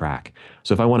end of the track.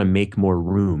 So if I want to make more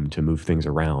room to move things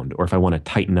around, or if I want to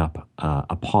tighten up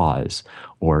a pause,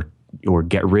 or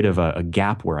get rid of a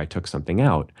gap where I took something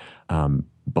out,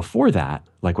 before that,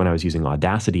 like when I was using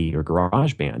Audacity or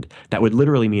GarageBand, that would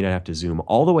literally mean I'd have to zoom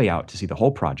all the way out to see the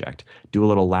whole project, do a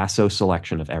little lasso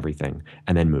selection of everything,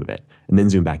 and then move it, and then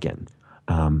zoom back in.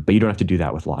 But you don't have to do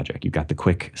that with Logic. You've got the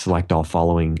quick select all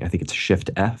following, I think it's Shift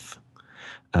F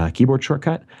keyboard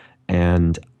shortcut,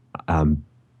 and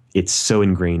it's so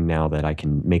ingrained now that I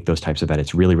can make those types of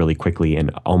edits really, really quickly and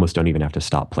almost don't even have to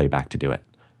stop playback to do it.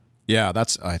 Yeah,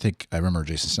 I think I remember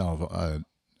Jason Snell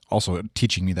also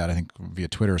teaching me that, I think via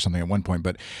Twitter or something at one point.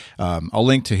 But I'll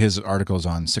link to his articles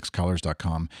on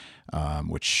sixcolors.com,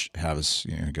 which has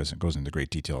goes into great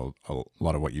detail a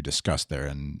lot of what you discussed there.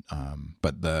 And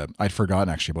but I'd forgotten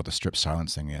actually about the strip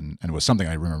silence thing, and it was something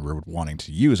I remember wanting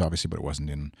to use, obviously, but it wasn't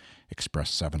in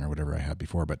Express 7 or whatever I had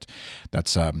before. But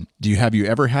that's have you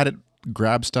ever had it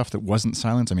grab stuff that wasn't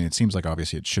silenced? I mean, it seems like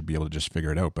obviously it should be able to just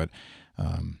figure it out, but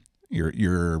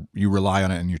you rely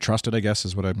on it and you trust it, I guess,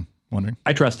 is what I'm wondering.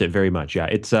 I trust it very much. Yeah,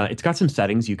 it's got some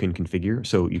settings you can configure.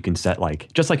 So you can set,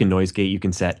 like, just like a noise gate, you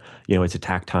can set, its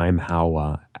attack time,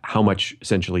 how much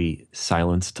essentially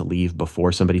silence to leave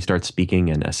before somebody starts speaking,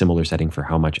 and a similar setting for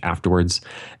how much afterwards,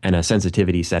 and a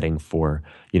sensitivity setting for,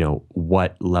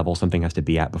 what level something has to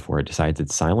be at before it decides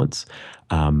it's silence.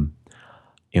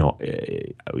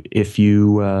 If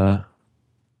you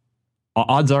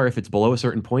odds are, if it's below a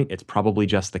certain point, it's probably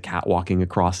just the cat walking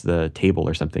across the table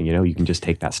or something. You can just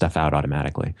take that stuff out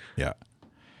automatically. Yeah.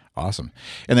 Awesome.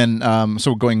 And then,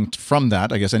 so going from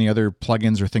that, I guess, any other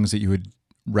plugins or things that you would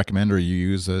recommend or you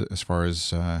use as far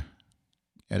as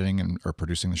editing or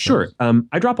producing the show? Sure.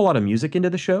 I drop a lot of music into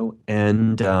the show,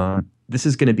 and this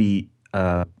is going to be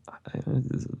a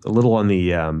little on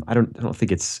the, I don't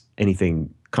think it's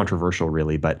anything controversial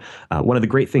really, but one of the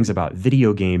great things about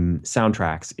video game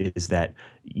soundtracks is that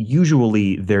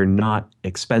usually they're not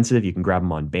expensive. You can grab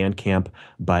them on Bandcamp,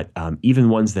 but even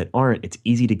ones that aren't, it's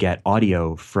easy to get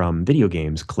audio from video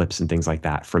games, clips and things like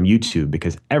that from YouTube,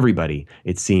 because everybody,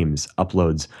 it seems,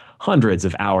 uploads hundreds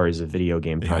of hours of video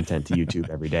game content to YouTube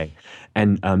every day.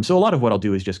 And so a lot of what I'll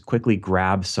do is just quickly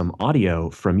grab some audio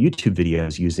from YouTube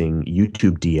videos using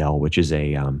YouTube DL, which is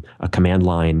a command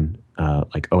line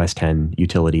like OS X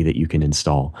utility that you can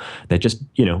install that just,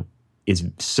 is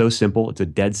so simple. It's a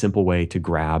dead simple way to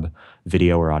grab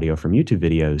video or audio from YouTube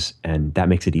videos, and that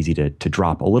makes it easy to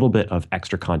drop a little bit of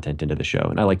extra content into the show.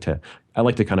 And I like to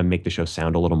kind of make the show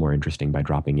sound a little more interesting by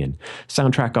dropping in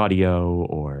soundtrack audio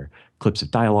or clips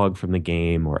of dialogue from the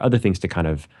game or other things to kind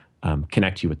of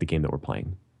connect you with the game that we're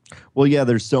playing. Well, yeah,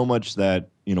 there's so much that,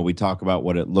 we talk about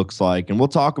what it looks like, and we'll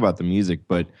talk about the music,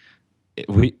 but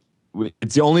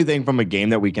it's the only thing from a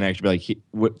game that we can actually be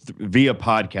like, via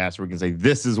podcast, where we can say,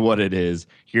 this is what it is,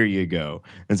 here you go.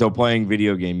 And so playing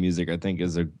video game music, I think,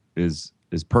 is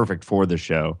perfect for the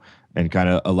show, and kind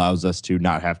of allows us to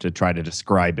not have to try to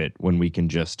describe it when we can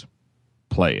just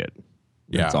play it.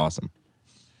 Yeah. It's awesome.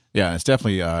 Yeah, it's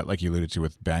definitely, like you alluded to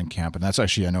with Bandcamp, and that's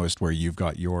actually, I noticed, where you've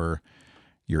got your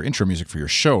intro music for your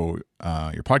show,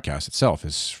 your podcast itself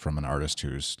is from an artist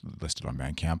who's listed on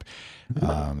Bandcamp,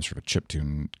 sort of a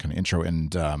chiptune kind of intro.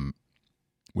 And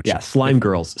Slime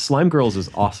Girls. Slime Girls is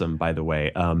awesome, by the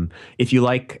way. If you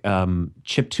like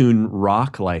chiptune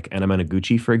rock, like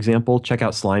Anamanaguchi, for example, check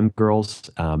out Slime Girls.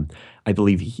 I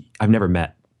believe I've never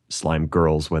met Slime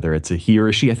Girls, whether it's a he or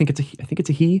a she. I think it's a he. I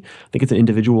think it's an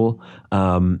individual.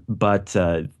 But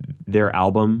their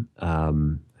album,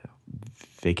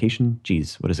 Vacation?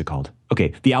 Geez, what is it called?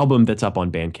 Okay, the album that's up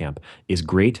on Bandcamp is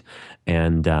great,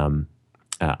 and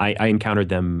I encountered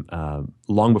them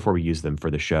long before we used them for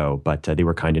the show, but they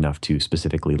were kind enough to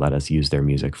specifically let us use their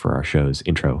music for our show's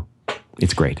intro.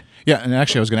 it's great. Yeah, and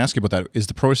actually, I was going to ask you about that. Is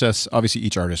the process, obviously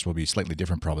each artist will be slightly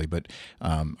different probably, but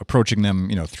approaching them,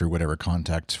 through whatever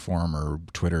contact form or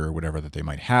Twitter or whatever that they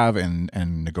might have, and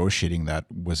negotiating that,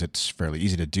 was it fairly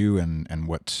easy to do, and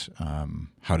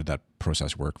how did that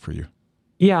process work for you?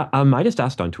 Yeah, I just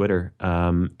asked on Twitter,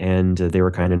 and they were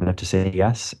kind enough to say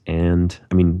yes. And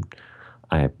I mean,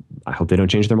 I hope they don't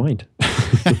change their mind.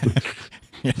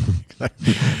 Yeah,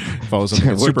 follow something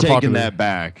that's We're super taking popular. that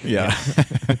back. Yeah.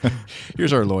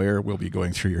 Here's our lawyer. We'll be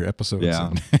going through your episodes.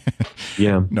 Yeah.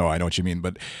 Yeah. No, I know what you mean,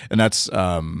 and that's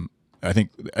I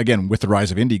think, again, with the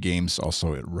rise of indie games,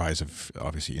 also a rise of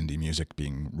obviously indie music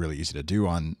being really easy to do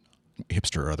on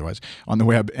hipster or otherwise on the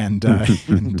web, and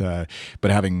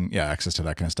but having access to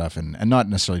that kind of stuff, and not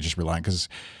necessarily just relying, because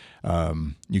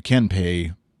you can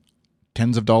pay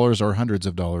tens of dollars or hundreds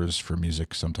of dollars for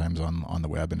music sometimes on the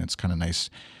web, and it's kind of nice,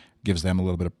 gives them a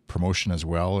little bit of promotion as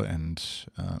well, and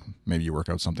maybe you work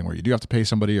out something where you do have to pay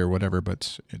somebody or whatever,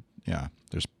 but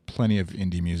there's plenty of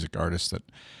indie music artists that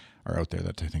are out there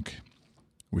that I think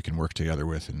we can work together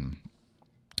with and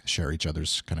share each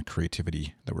other's kind of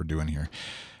creativity that we're doing here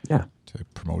to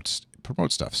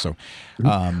promote stuff. So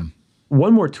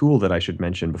one more tool that I should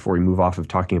mention before we move off of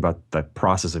talking about the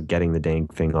process of getting the dang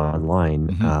thing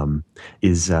online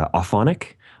is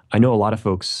Auphonic. I know a lot of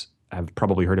folks have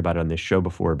probably heard about it on this show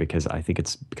before because I think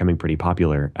it's becoming pretty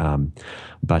popular.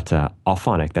 But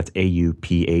Auphonic, that's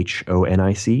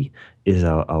AUPHONIC, is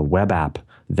a web app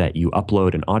that you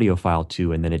upload an audio file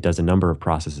to, and then it does a number of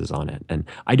processes on it. And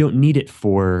I don't need it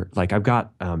for, like, I've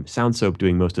got SoundSoap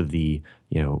doing most of the,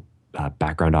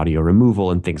 background audio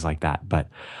removal and things like that. But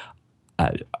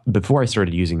before I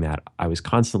started using that, I was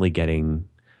constantly getting,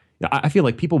 I feel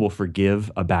like people will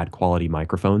forgive a bad quality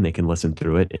microphone. They can listen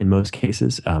through it in most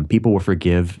cases. People will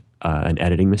forgive an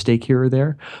editing mistake here or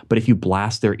there. But if you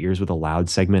blast their ears with a loud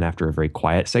segment after a very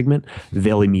quiet segment,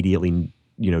 they'll immediately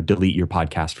delete your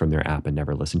podcast from their app and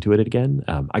never listen to it again.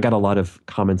 I got a lot of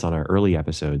comments on our early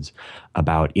episodes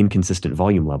about inconsistent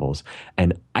volume levels,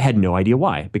 and I had no idea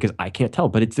why, because I can't tell.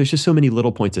 But there's just so many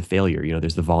little points of failure.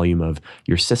 There's the volume of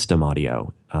your system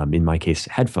audio, in my case,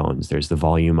 headphones. There's the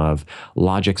volume of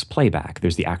Logic's playback.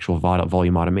 There's the actual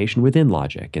volume automation within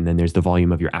Logic, and then there's the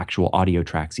volume of your actual audio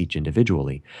tracks each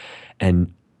individually.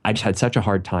 And I just had such a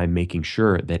hard time making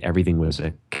sure that everything was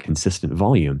a consistent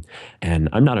volume. And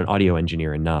I'm not an audio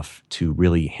engineer enough to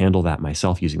really handle that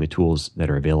myself using the tools that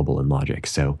are available in Logic.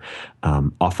 So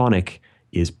Auphonic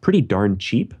is pretty darn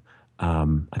cheap. I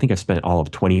think I've spent all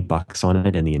of $20 on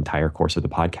it in the entire course of the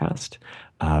podcast.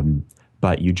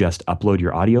 But you just upload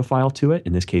your audio file to it.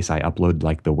 In this case, I upload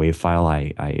like the WAV file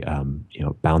I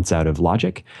bounce out of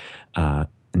Logic.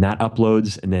 And that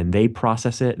uploads, and then they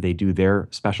process it. They do their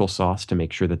special sauce to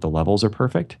make sure that the levels are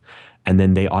perfect. And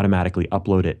then they automatically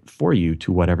upload it for you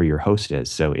to whatever your host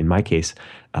is. So in my case,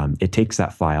 it takes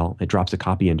that file, it drops a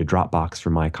copy into Dropbox for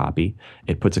my copy.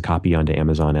 It puts a copy onto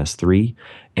Amazon S3,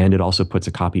 and it also puts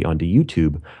a copy onto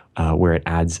YouTube, where it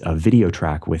adds a video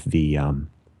track with the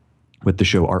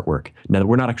show artwork. Now,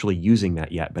 we're not actually using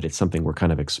that yet, but it's something we're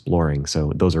kind of exploring.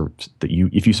 So those are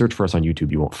if you search for us on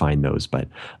YouTube, you won't find those. But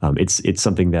it's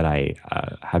something that I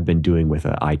have been doing with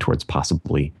an eye towards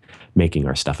possibly making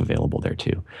our stuff available there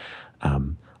too.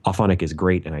 Auphonic is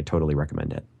great, and I totally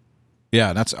recommend it.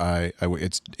 Yeah, that's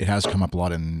it has come up a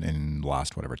lot in the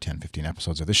last 10, 15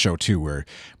 episodes of this show too, where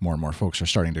more and more folks are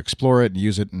starting to explore it and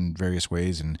use it in various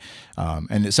ways, and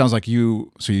it sounds like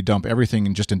you dump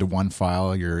everything just into one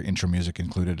file, your intro music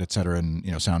included, etc.,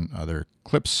 and sound other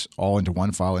clips all into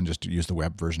one file, and just use the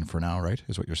web version for now, right?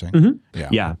 Is what you're saying?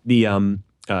 Mm-hmm. Yeah.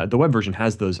 The web version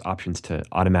has those options to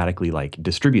automatically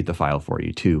distribute the file for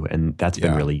you too, and that's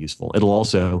been really useful. It'll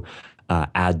also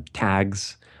add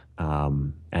tags.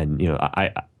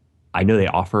 I know they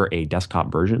offer a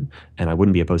desktop version, and I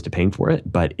wouldn't be opposed to paying for it,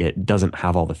 but it doesn't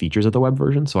have all the features of the web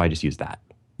version, so I just use that.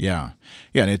 Yeah.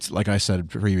 And it's like I said in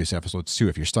previous episodes too,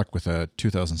 if you're stuck with a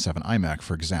 2007 iMac,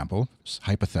 for example,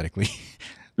 hypothetically,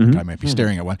 I might be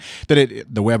staring at one, that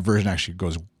the web version actually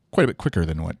goes quite a bit quicker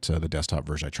than what the desktop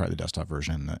version. I tried the desktop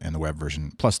version and the web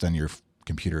version. Plus, then your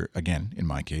computer, again, in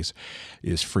my case,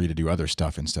 is free to do other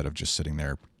stuff instead of just sitting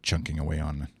there chunking away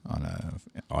on a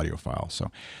audio file.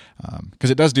 So, because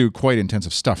it does do quite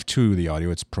intensive stuff to the audio,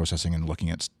 it's processing and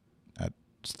looking at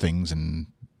things and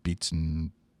beats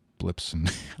and blips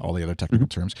and all the other technical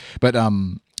terms. But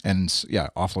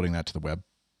offloading that to the web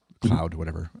cloud,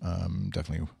 whatever,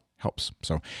 definitely helps.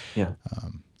 So,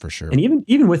 for sure. And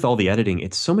even with all the editing,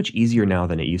 it's so much easier now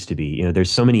than it used to be. There's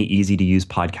so many easy to use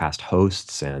podcast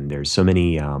hosts, and there's so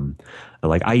many.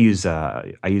 I use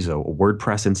a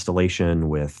WordPress installation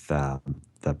with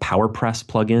PowerPress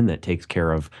plugin that takes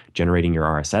care of generating your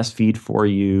RSS feed for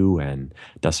you and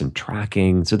does some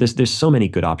tracking. So there's so many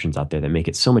good options out there that make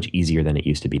it so much easier than it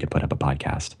used to be to put up a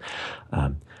podcast.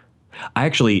 I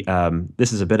actually,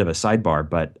 this is a bit of a sidebar,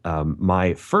 but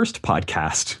my first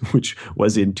podcast, which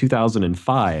was in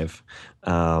 2005,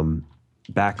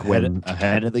 back when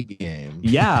ahead of the game.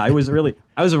 Yeah, I was a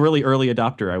really early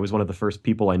adopter. I was one of the first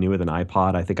people I knew with an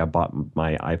iPod. I think I bought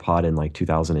my iPod in like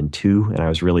 2002, and I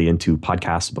was really into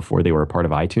podcasts before they were a part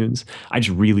of iTunes. I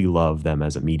just really love them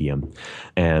as a medium.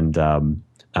 And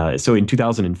so in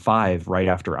 2005, right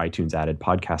after iTunes added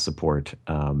podcast support,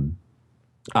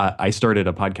 I started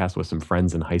a podcast with some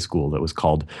friends in high school that was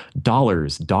called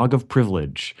Dollars, Dog of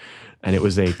Privilege. And it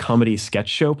was a comedy sketch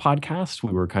show podcast.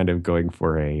 We were kind of going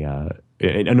for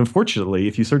and unfortunately,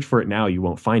 if you search for it now, you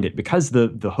won't find it because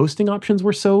the hosting options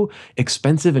were so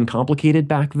expensive and complicated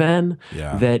back then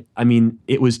that, I mean,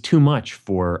 it was too much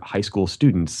for high school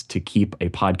students to keep a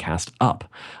podcast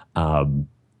up.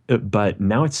 But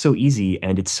now it's so easy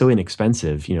and it's so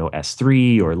inexpensive,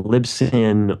 S3 or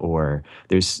Libsyn, or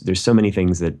there's so many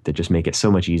things that just make it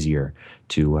so much easier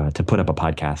to put up a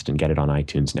podcast and get it on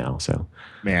iTunes now. So,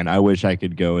 man, I wish I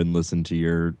could go and listen to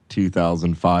your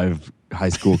 2005 high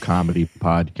school comedy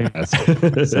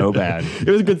podcast so bad. It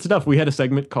was good stuff. We had a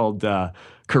segment called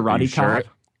Karate Cop.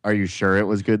 Are you sure it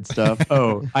was good stuff?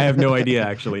 Oh, I have no idea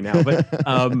actually now. But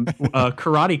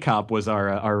Karate Cop was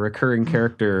our recurring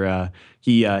character.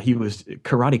 He was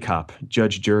Karate Cop,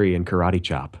 Judge, Jury, and Karate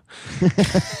Chop.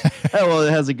 Well,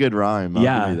 it has a good rhyme. I'll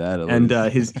give you that at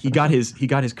least. he got his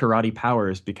karate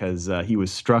powers because he was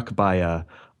struck by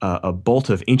a bolt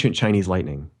of ancient Chinese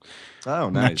lightning. Oh,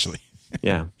 nice. Actually,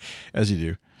 yeah, as you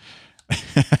do.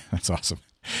 That's awesome.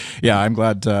 Yeah, I'm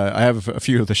glad. I have a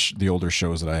few of the older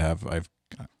shows that I've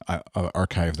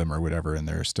archived them or whatever, and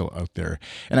they're still out there.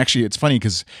 And actually, it's funny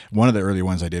because one of the early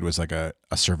ones I did was like a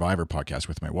Survivor podcast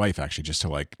with my wife, actually, just to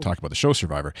like talk about the show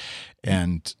Survivor,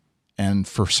 and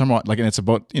for somewhat like, and it's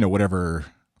about whatever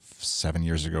 7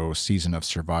 years ago season of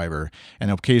Survivor,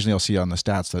 and occasionally I'll see on the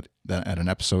stats that at an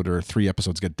episode or 3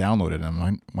 episodes get downloaded, and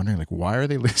I'm wondering like, why are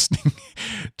they listening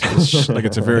to this? Like,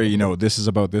 it's a very this is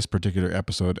about this particular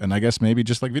episode, and I guess maybe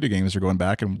just like video games, they're going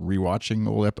back and rewatching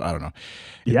old I don't know.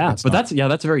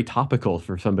 That's very topical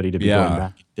for somebody to be going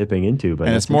back dipping into. But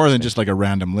and it's more than just like a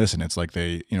random listen. It's like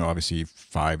they obviously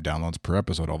 5 downloads per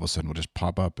episode all of a sudden will just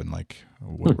pop up and like,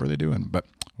 what were they doing? But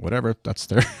whatever, that's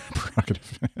their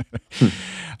prerogative.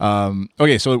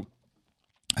 Okay, so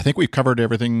I think we've covered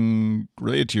everything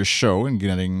related to your show and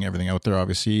getting everything out there,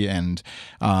 obviously, and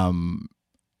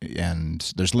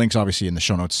there's links obviously in the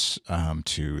show notes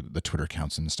to the Twitter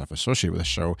accounts and stuff associated with the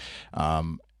show.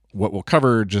 What we'll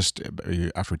cover just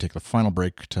after we take the final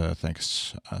break to thank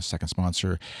a second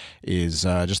sponsor is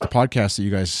just the podcast that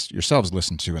you guys yourselves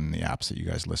listen to and the apps that you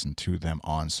guys listen to them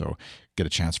on. So get a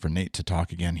chance for Nate to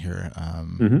talk again here.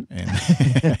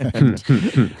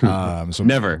 So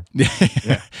never. We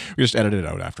just edit it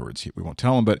out afterwards. We won't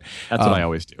tell him, but that's what I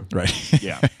always do. Right.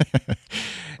 Yeah.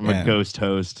 I'm a ghost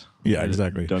host. Yeah,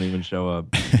 exactly. Don't even show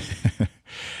up.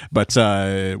 But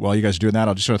while you guys are doing that,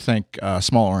 I'll just want to thank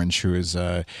Small Orange, who is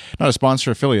not a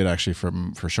sponsor affiliate actually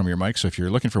for Show Me Your Mic. So if you're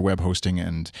looking for web hosting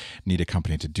and need a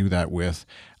company to do that with,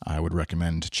 I would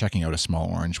recommend checking out a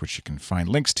Small Orange, which you can find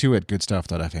links to at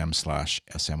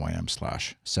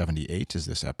goodstuff.fm/SMYM/78 is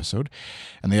this episode.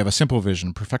 And they have a simple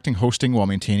vision, perfecting hosting while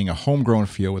maintaining a homegrown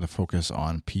feel with a focus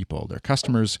on people, their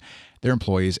customers, their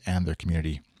employees, and their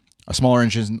community. A Small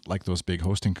Orange isn't like those big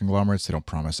hosting conglomerates. They don't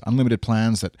promise unlimited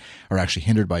plans that are actually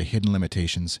hindered by hidden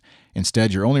limitations.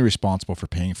 Instead, you're only responsible for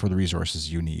paying for the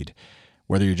resources you need.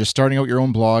 Whether you're just starting out your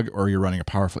own blog or you're running a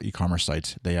powerful e-commerce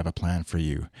site, they have a plan for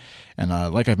you. And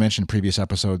like I've mentioned in previous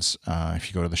episodes, if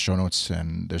you go to the show notes,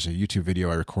 and there's a YouTube video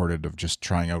I recorded of just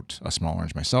trying out a Small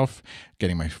Orange myself,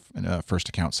 getting my first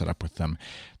account set up with them.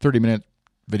 30-minute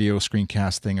video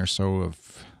screencast thing or so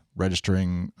of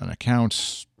registering an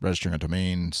account, registering a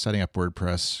domain, setting up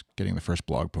WordPress, getting the first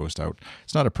blog post out.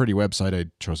 It's not a pretty website. I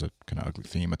chose a kind of ugly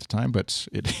theme at the time, but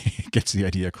it gets the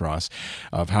idea across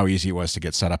of how easy it was to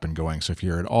get set up and going. So if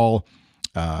you're at all,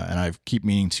 and I keep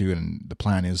meaning to, and the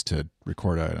plan is to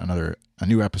record a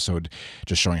new episode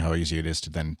just showing how easy it is to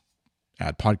then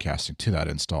add podcasting to that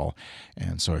install.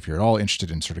 And so if you're at all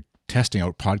interested in sort of testing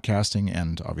out podcasting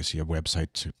and obviously a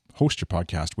website to host your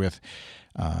podcast with,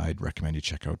 I'd recommend you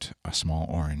check out A Small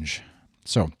Orange.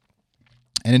 So,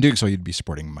 and in doing so, you'd be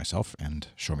supporting myself and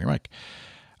Show Me Your Mic.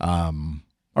 All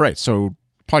right, so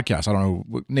podcast. I don't know,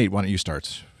 Nate. Why don't you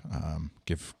start?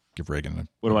 Give Reagan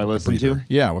what do I listen to?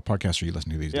 Yeah, what podcast are you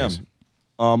listening to these days?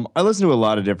 I listen to a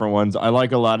lot of different ones. I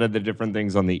like a lot of the different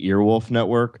things on the Earwolf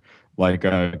Network, like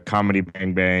Comedy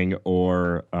Bang Bang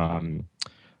or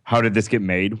How Did This Get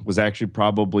Made was actually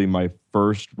probably my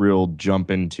first real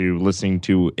jump into listening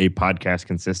to a podcast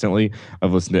consistently.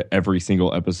 I've listened to every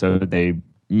single episode they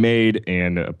made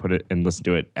and put it and listened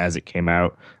to it as it came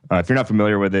out. If you're not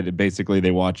familiar with it, basically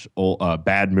they watch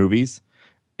bad movies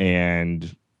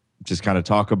and just kind of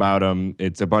talk about them.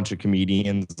 It's a bunch of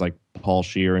comedians like Paul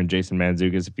Scheer and Jason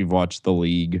Mantzoukas. If you've watched The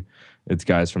League, it's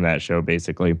guys from that show,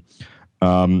 basically.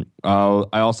 I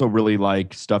also really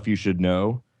like Stuff You Should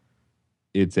Know.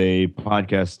 It's a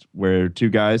podcast where two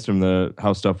guys from the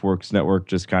How Stuff Works network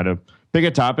just kind of pick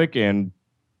a topic and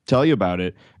tell you about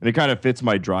it. And it kind of fits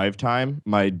my drive time.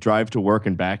 My drive to work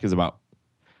and back is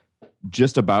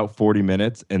just about 40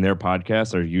 minutes, and their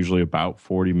podcasts are usually about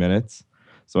 40 minutes.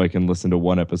 So I can listen to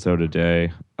one episode a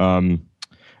day. And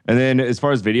then as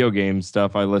far as video game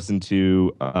stuff, I listen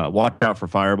to Watch Out for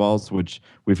Fireballs, which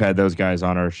we've had those guys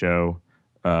on our show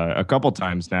a couple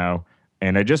times now.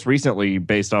 And I just recently,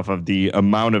 based off of the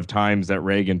amount of times that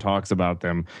Reagan talks about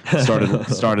them,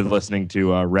 started listening to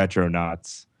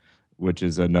Retronauts, which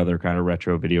is another kind of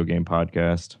retro video game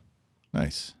podcast.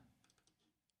 Nice.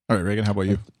 All right, Reagan, how about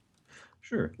you?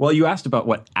 Sure. Well, you asked about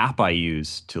what app I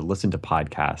use to listen to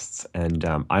podcasts, and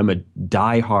I'm a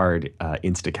diehard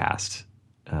Instacast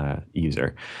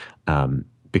user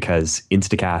because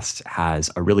Instacast has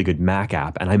a really good Mac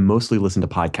app, and I mostly listen to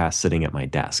podcasts sitting at my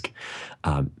desk.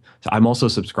 So I'm also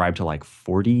subscribed to like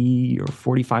 40 or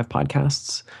 45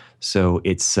 podcasts. So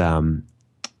it's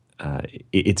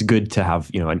good to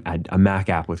have a Mac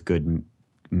app with good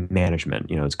management.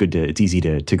 It's easy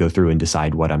to go through and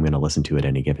decide what I'm going to listen to at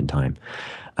any given time.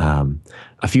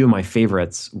 A few of my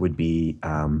favorites would be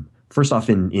first off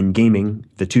in gaming.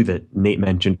 The two that Nate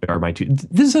mentioned are my two.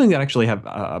 This is something that actually have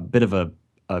a bit of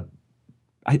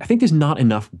I think there's not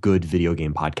enough good video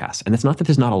game podcasts, and it's not that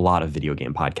there's not a lot of video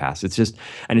game podcasts.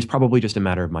 It's probably just a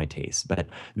matter of my taste. But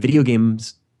video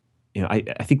games, I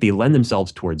think they lend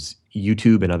themselves towards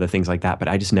YouTube and other things like that, but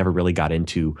I just never really got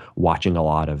into watching a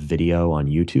lot of video on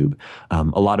YouTube. A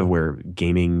lot of where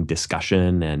gaming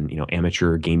discussion and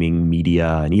amateur gaming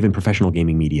media and even professional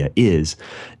gaming media is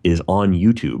on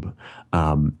YouTube.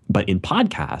 But in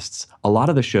podcasts, a lot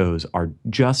of the shows are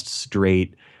just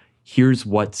straight, here's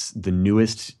what's the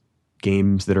newest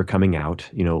games that are coming out.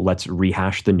 Let's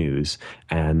rehash the news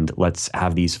and let's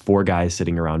have these four guys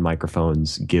sitting around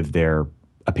microphones give their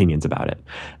opinions about it.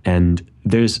 And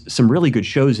there's some really good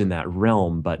shows in that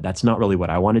realm, but that's not really what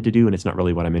I wanted to do, and it's not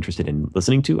really what I'm interested in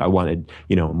listening to. I wanted,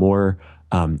 more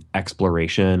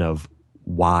exploration of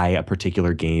why a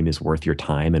particular game is worth your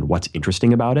time and what's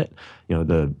interesting about it.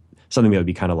 Something that would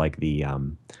be kind of like the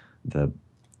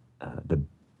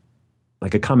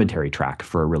like a commentary track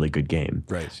for a really good game.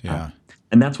 Right. Yeah.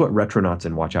 And that's what Retronauts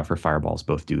and Watch Out for Fireballs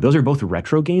both do. Those are both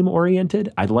retro game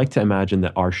oriented. I'd like to imagine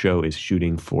that our show is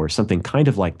shooting for something kind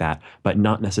of like that, but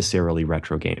not necessarily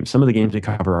retro games. Some of the games we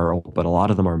cover are old, but a lot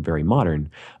of them are very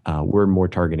modern. We're more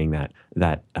targeting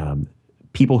that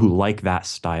people who like that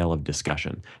style of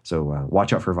discussion. So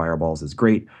Watch Out for Fireballs is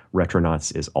great.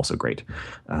 Retronauts is also great.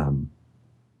 I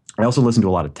also listen to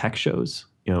a lot of tech shows.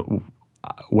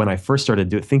 When I first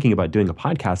started thinking about doing a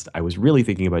podcast, I was really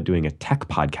thinking about doing a tech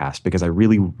podcast because I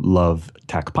really love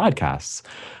tech podcasts.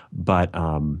 But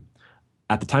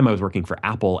at the time I was working for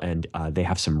Apple, and they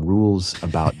have some rules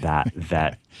about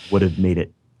that would have made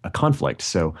it a conflict.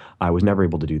 So I was never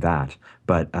able to do that.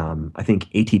 But I think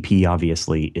ATP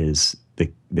obviously is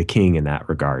the king in that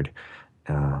regard.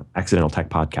 Accidental Tech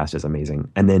Podcast is amazing.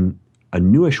 And then a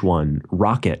newish one,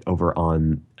 Rocket, over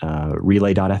on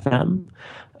Relay.fm,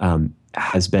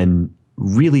 has been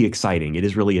really exciting. It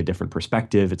is really a different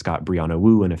perspective. It's got Brianna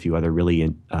Wu and a few other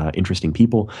really interesting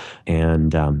people.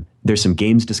 And there's some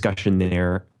games discussion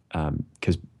there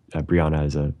because Brianna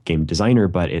is a game designer,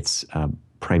 but it's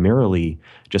primarily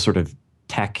just sort of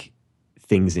tech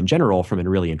things in general from a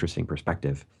really interesting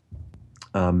perspective.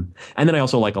 And then I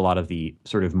also like a lot of the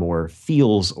sort of more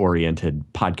feels-oriented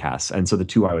podcasts. And so the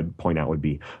two I would point out would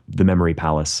be The Memory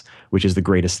Palace, which is the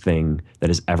greatest thing that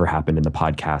has ever happened in the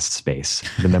podcast space.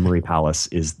 The Memory Palace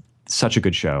is such a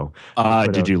good show.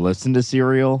 Did you listen to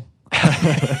Serial?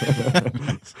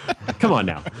 Come on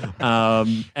now.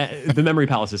 The Memory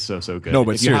Palace is so good. No,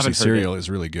 but seriously, Serial is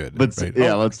really good. But right?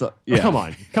 yeah, Come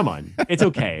on. It's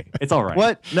okay. It's all right.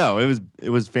 What? No, it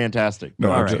was fantastic.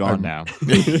 No, it's gone now.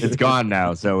 It's gone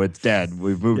now, so it's dead.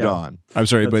 We've moved on. I'm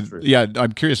sorry, but yeah,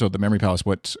 I'm curious about the Memory Palace.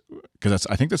 Because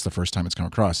I think that's the first time it's come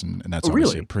across, and that's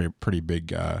obviously really? a pretty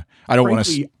big. I don't want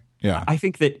to. Yeah. I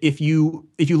think that if you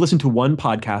listen to one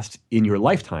podcast in your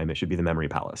lifetime, it should be the Memory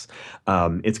Palace.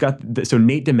 It's got so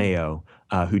Nate DeMeo,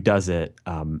 who does it,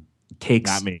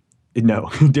 takes Not me. no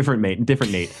different Nate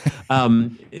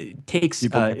takes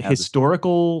People can have this.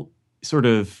 historical sort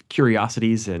of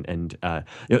curiosities and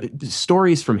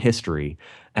stories from history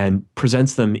and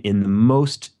presents them in the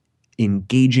most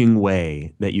engaging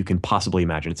way that you can possibly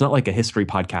imagine. It's not like a history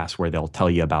podcast where they'll tell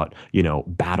you about,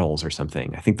 battles or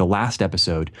something. I think the last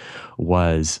episode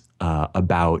was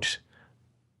about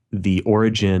the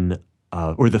origin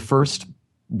or the first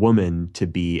woman to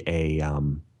be a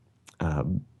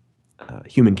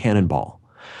human cannonball.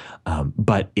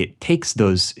 But it takes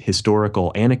those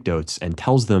historical anecdotes and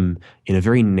tells them in a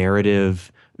very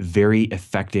narrative, very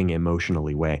affecting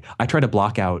emotionally way. I try to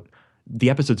block out.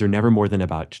 The episodes are never more than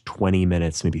about 20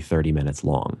 minutes, maybe 30 minutes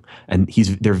long. And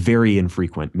they're very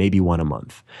infrequent, maybe one a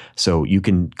month. So you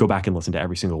can go back and listen to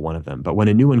every single one of them. But when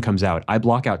a new one comes out, I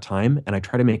block out time and I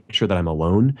try to make sure that I'm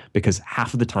alone because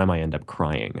half of the time I end up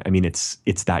crying. I mean, it's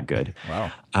that good.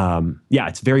 Wow. Yeah,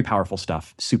 it's very powerful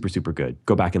stuff. Super, super good.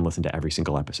 Go back and listen to every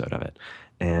single episode of it.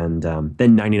 And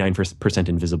then 99%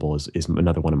 Invisible is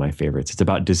another one of my favorites. It's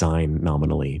about design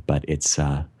nominally, but it's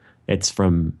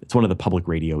one of the public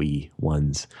radio-y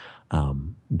ones,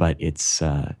 but it's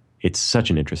such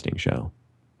an interesting show.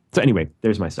 So anyway,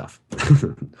 there's my stuff.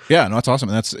 Yeah, no, that's awesome.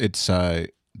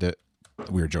 And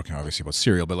we were joking obviously about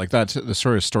Serial, but like that's the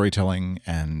sort of storytelling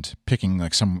and picking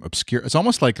like some obscure. It's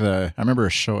almost like I remember a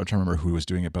show. I don't remember who was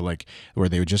doing it, but like where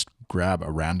they would just grab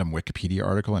a random Wikipedia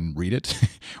article and read it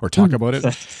or talk about it,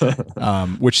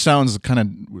 which sounds kind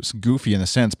of goofy in a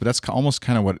sense, but that's almost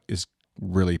kind of what is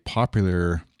really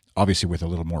popular. Obviously with a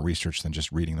little more research than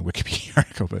just reading the Wikipedia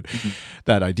article, but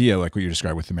that idea, like what you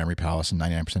described with the Memory Palace and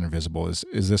 99% Invisible, is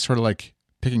this sort of like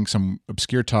picking some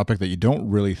obscure topic that you don't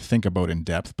really think about in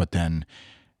depth, but then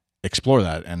explore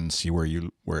that and see where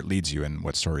it leads you and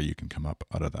what story you can come up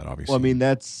out of that, obviously. Well, I mean,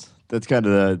 that's kind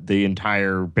of the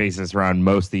entire basis around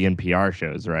most of the NPR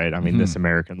shows, right? I mean, This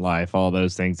American Life, all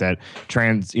those things that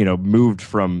moved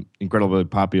from incredibly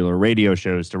popular radio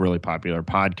shows to really popular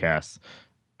podcasts,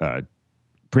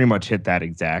 pretty much hit that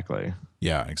exactly.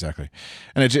 Yeah, exactly.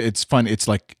 And it's fun. It's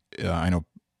like, I know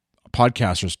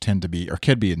podcasters tend to be, or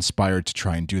can be inspired to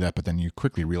try and do that, but then you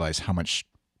quickly realize how much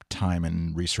time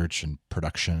and research and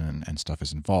production and stuff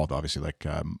is involved. Obviously, like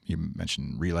you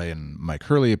mentioned Relay, and Mike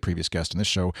Hurley, a previous guest in this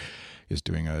show, is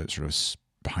doing a sort of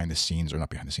behind the scenes, or not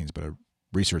behind the scenes, but a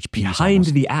research piece. Behind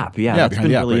almost. the app. Yeah, that's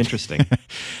been really interesting.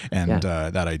 And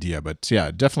that idea. But yeah,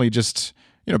 definitely just,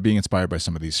 being inspired by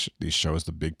some of these shows,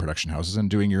 the big production houses, and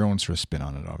doing your own sort of spin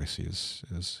on it, obviously, is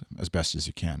as best as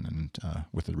you can, and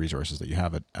with the resources that you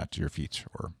have at your feet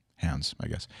or hands, I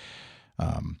guess.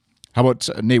 How about,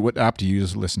 Nate, what app do you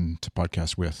listen to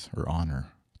podcasts with or on or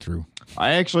through?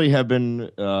 I actually have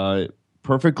been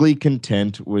perfectly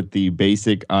content with the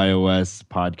basic iOS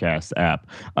podcast app.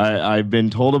 I've been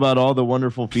told about all the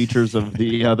wonderful features of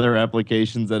the other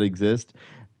applications that exist,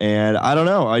 and I don't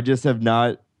know. I just have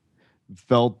not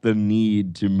felt the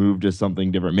need to move to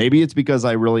something different. Maybe it's because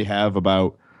I really have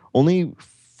about only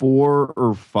 4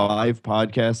 or 5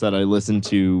 podcasts that I listen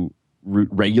to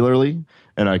regularly,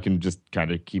 and I can just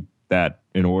kind of keep that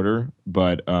in order.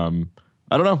 But I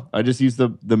don't know. I just use the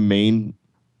main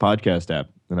podcast app,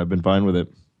 and I've been fine with it.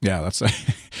 Yeah, that's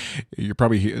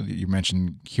you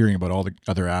mentioned hearing about all the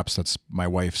other apps. That's my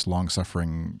wife's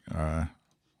long-suffering, I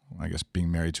guess,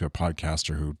 being married to a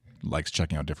podcaster who likes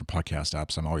checking out different podcast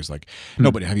apps. I'm always like,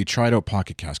 no, but have you tried out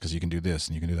Pocket Cast? Because you can do this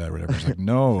and you can do that or whatever. It's like,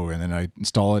 no. And then I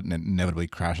install it and it inevitably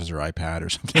crashes her iPad or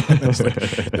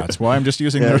something. That's why I'm just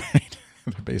using their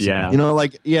basic. Yeah.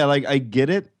 I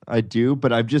get it. I do,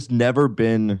 but I've just never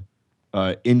been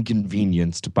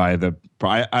inconvenienced by the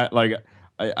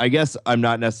I guess I'm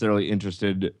not necessarily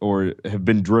interested or have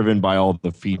been driven by all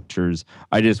the features.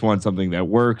 I just want something that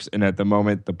works. And at the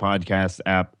moment, the podcast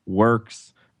app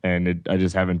works. And I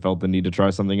just haven't felt the need to try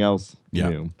something else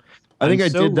new. I think I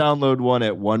did download one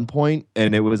at one point,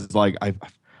 and it was like I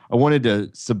wanted to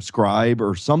subscribe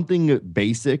or something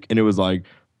basic, and it was like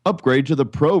upgrade to the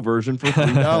pro version for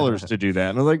 $3 to do that.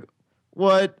 And I was like,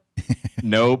 what?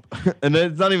 Nope. And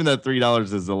it's not even that $3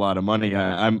 is a lot of money.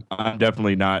 I'm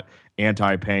definitely not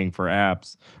anti-paying for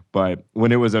apps. But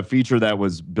when it was a feature that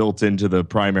was built into the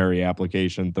primary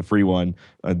application, the free one,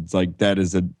 it's like that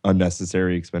is an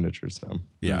unnecessary expenditure. So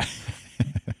yeah,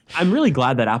 I'm really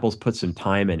glad that Apple's put some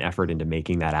time and effort into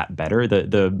making that app better.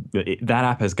 That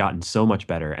app has gotten so much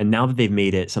better, and now that they've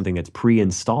made it something that's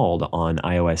pre-installed on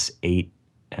iOS 8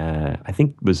 I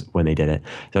think was when they did it.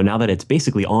 So now that it's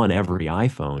basically on every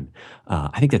iPhone,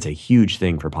 I think that's a huge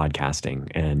thing for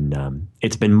podcasting. And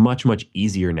it's been much, much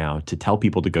easier now to tell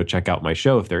people to go check out my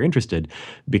show if they're interested,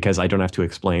 because I don't have to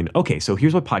explain, okay, so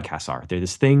here's what podcasts are. They're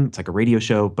this thing, it's like a radio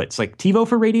show, but it's like TiVo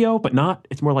for radio, but not.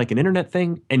 It's more like an internet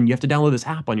thing. And you have to download this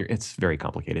app on it's very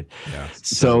complicated. Yeah.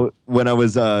 So when I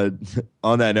was on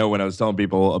that note, when I was telling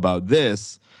people about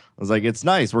this, I was like, it's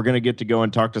nice. We're going to get to go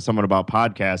and talk to someone about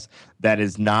podcasts that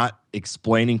is not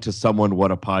explaining to someone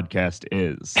what a podcast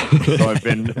is. So I've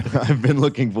been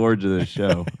looking forward to this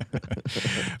show.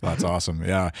 That's awesome.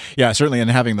 Yeah. Yeah, certainly. And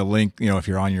having the link, if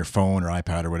you're on your phone or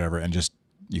iPad or whatever, and just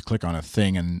you click on a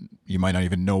thing and you might not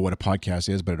even know what a podcast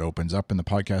is, but it opens up in the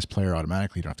podcast player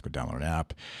automatically. You don't have to go download an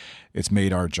app. It's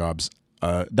made our jobs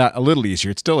that a little easier.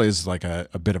 It still is like a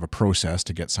bit of a process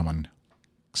to get someone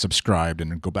subscribed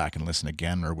and go back and listen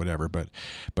again or whatever, but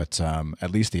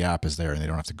at least the app is there and they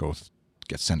don't have to go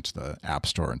get sent to the app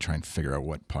store and try and figure out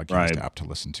what podcast app to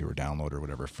listen to or download or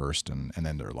whatever first, and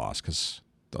then they're lost because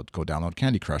they'll go download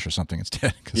Candy Crush or something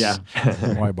instead. Yeah.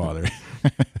 Why bother?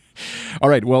 All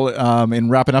right, well, in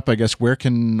wrapping up, I guess, where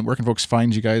can folks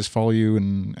find you guys, follow you,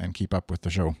 and keep up with the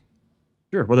show?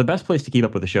 Sure. Well, the best place to keep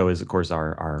up with the show is, of course,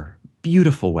 our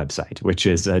beautiful website, which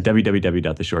is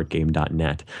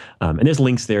www.theshortgame.net. And there's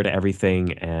links there to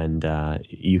everything, and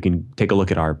you can take a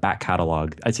look at our back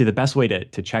catalog. I'd say the best way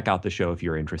to check out the show, if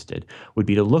you're interested, would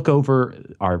be to look over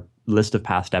our list of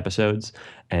past episodes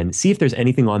and see if there's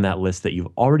anything on that list that you've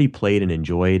already played and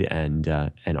enjoyed and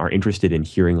are interested in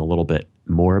hearing a little bit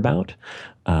more about.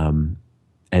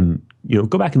 And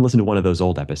go back and listen to one of those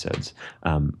old episodes.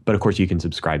 But of course, you can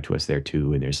subscribe to us there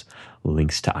too, and there's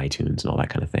links to iTunes and all that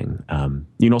kind of thing.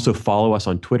 You can also follow us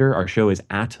on Twitter. Our show is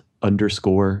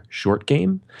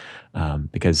 @_shortgame,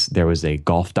 because there was a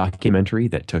golf documentary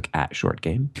that took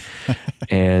 @shortgame.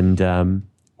 And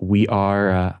we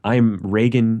are, I'm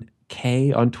Reagan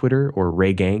K on Twitter, or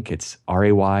Raygank. It's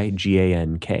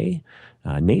RayGank.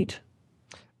 Nate?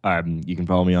 You can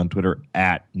follow me on Twitter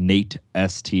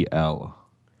 @NateSTL.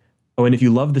 Oh, and if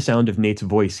you love the sound of Nate's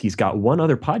voice, he's got one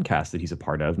other podcast that he's a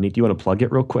part of. Nate, do you want to plug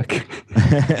it real quick?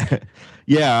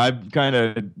 Yeah, I'm kind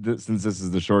of, since this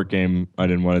is the short game, I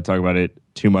didn't want to talk about it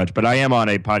too much, but I am on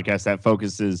a podcast that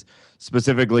focuses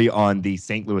specifically on the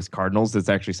St. Louis Cardinals. It's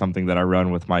actually something that I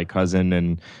run with my cousin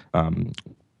and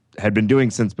had been doing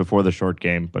since before the short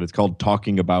game, but it's called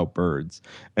Talking About Birds.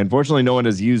 And fortunately, no one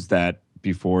has used that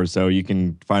before, so you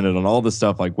can find it on all the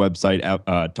stuff like website,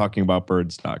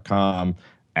 talkingaboutbirds.com,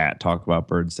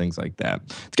 @talkaboutbirds, things like that.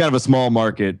 It's kind of a small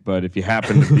market, but if you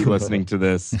happen to be listening to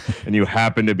this and you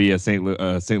happen to be a St.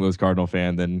 Louis Cardinal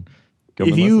fan, then go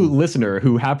if and you, listen. listener,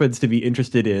 who happens to be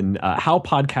interested in how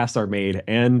podcasts are made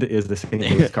and is the St.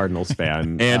 Louis Cardinals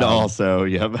fan, and also,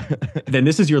 yep, then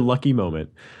this is your lucky moment.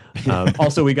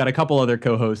 Also, we got a couple other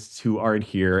co-hosts who aren't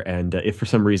here, and if for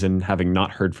some reason, having not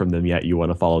heard from them yet, you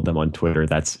want to follow them on Twitter,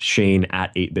 that's Shane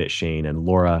 @8BitShane and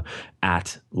Laura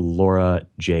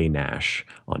 @LauraJNash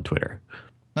on Twitter.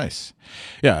 Nice.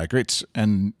 Yeah, great.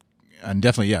 And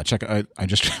definitely, yeah, check. I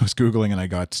just was Googling and I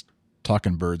got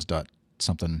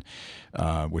talkingbirds.something,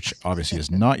 which obviously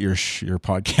is not your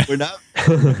podcast. we're not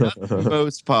the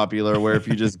most popular, where if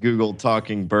you just Google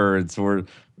Talking Birds,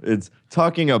 it's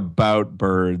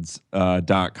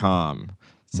talkingaboutbirds.com.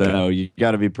 So you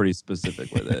got to be pretty specific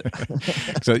with it.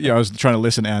 So yeah, I was trying to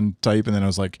listen and type, and then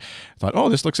I thought, oh,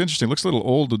 this looks interesting. Looks a little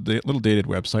old, little dated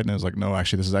website. And I was like, no,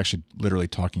 actually, this is actually literally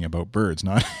talking about birds,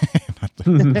 not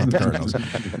the Cardinals.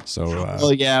 So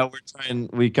well, yeah,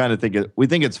 we kind of think we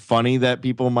think it's funny that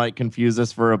people might confuse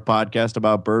us for a podcast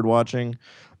about bird watching,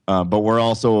 but we're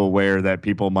also aware that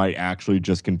people might actually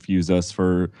just confuse us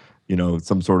for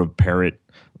some sort of parrot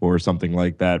or something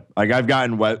like that. Like I've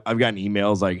gotten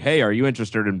emails like, "Hey, are you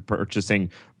interested in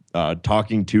purchasing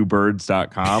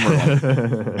talkingtobirds.com or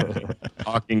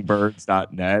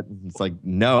talkingbirds.net?" It's like,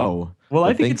 no. Well,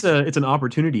 I think it's an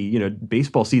opportunity.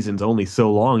 Baseball season's only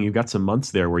so long. You've got some months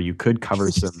there where you could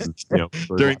cover some.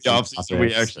 During the offseason,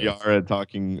 we actually are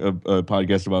talking a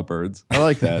podcast about birds. I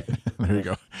like that. There you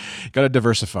go. Got to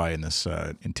diversify in this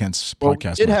intense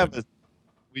podcast.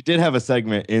 We did have a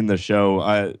segment in the show.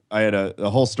 I had a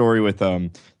whole story with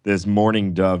this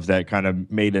mourning dove that kind of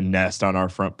made a nest on our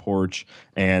front porch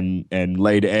and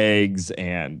laid eggs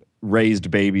and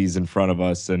raised babies in front of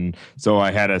us. And so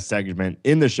I had a segment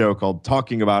in the show called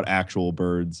Talking About Actual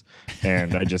Birds.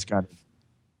 And I just kind of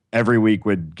every week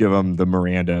would give them the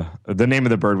Miranda, the name of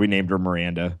the bird. We named her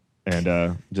Miranda,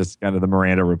 and just kind of the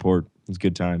Miranda report. It was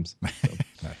good times. So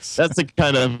Nice. that's the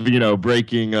kind of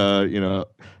breaking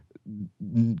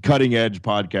cutting edge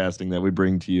podcasting that we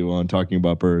bring to you on Talking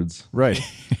About Birds. Right.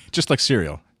 Just like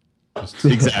cereal.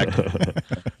 Exactly.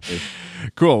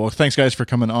 Cool. Well, thanks guys for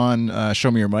coming on.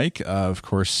 Show me your mic. Of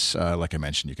course, like I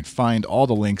mentioned, you can find all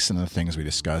the links and the things we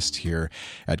discussed here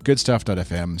at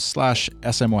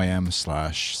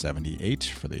goodstuff.fm/SMYM/78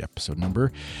 for the episode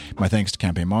number. My thanks to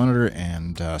Campaign Monitor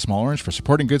and Small Orange for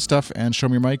supporting Good Stuff and Show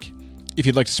Me Your Mic. If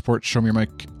you'd like to support Show Me Your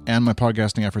Mic and my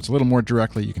podcasting efforts a little more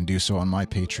directly, you can do so on my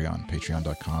Patreon,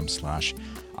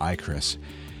 patreon.com/iChris.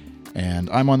 And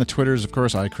I'm on the Twitters, of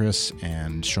course, iChris,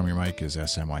 and Show Me Your Mic is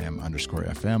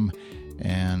SMYM_FM.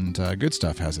 And Good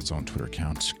Stuff has its own Twitter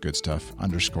account,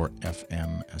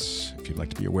 goodstuff_FM. If you'd like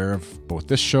to be aware of both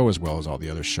this show as well as all the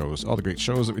other shows, all the great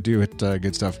shows that we do at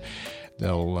Good Stuff,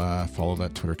 they'll follow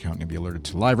that Twitter account and be alerted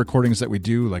to live recordings that we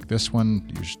do, like this one,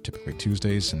 usually typically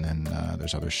Tuesdays. And then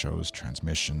there's other shows,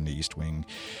 Transmission, The East Wing,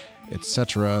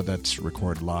 etc., that's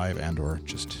recorded live and or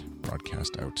just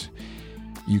broadcast out.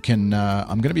 You can.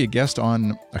 I'm going to be a guest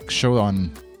on a show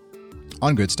on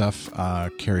Good Stuff.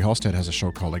 Carrie Halstead has a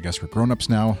show called I Guess We're Grown-Ups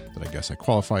Now that I guess I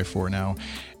qualify for now.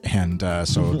 And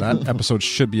so that episode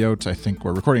should be out. I think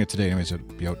we're recording it today anyways.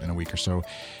 It'll be out in a week or so.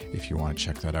 If you want to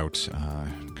check that out,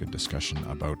 good discussion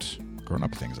about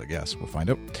grown-up things, I guess. We'll find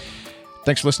out.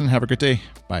 Thanks for listening. Have a great day.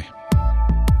 Bye.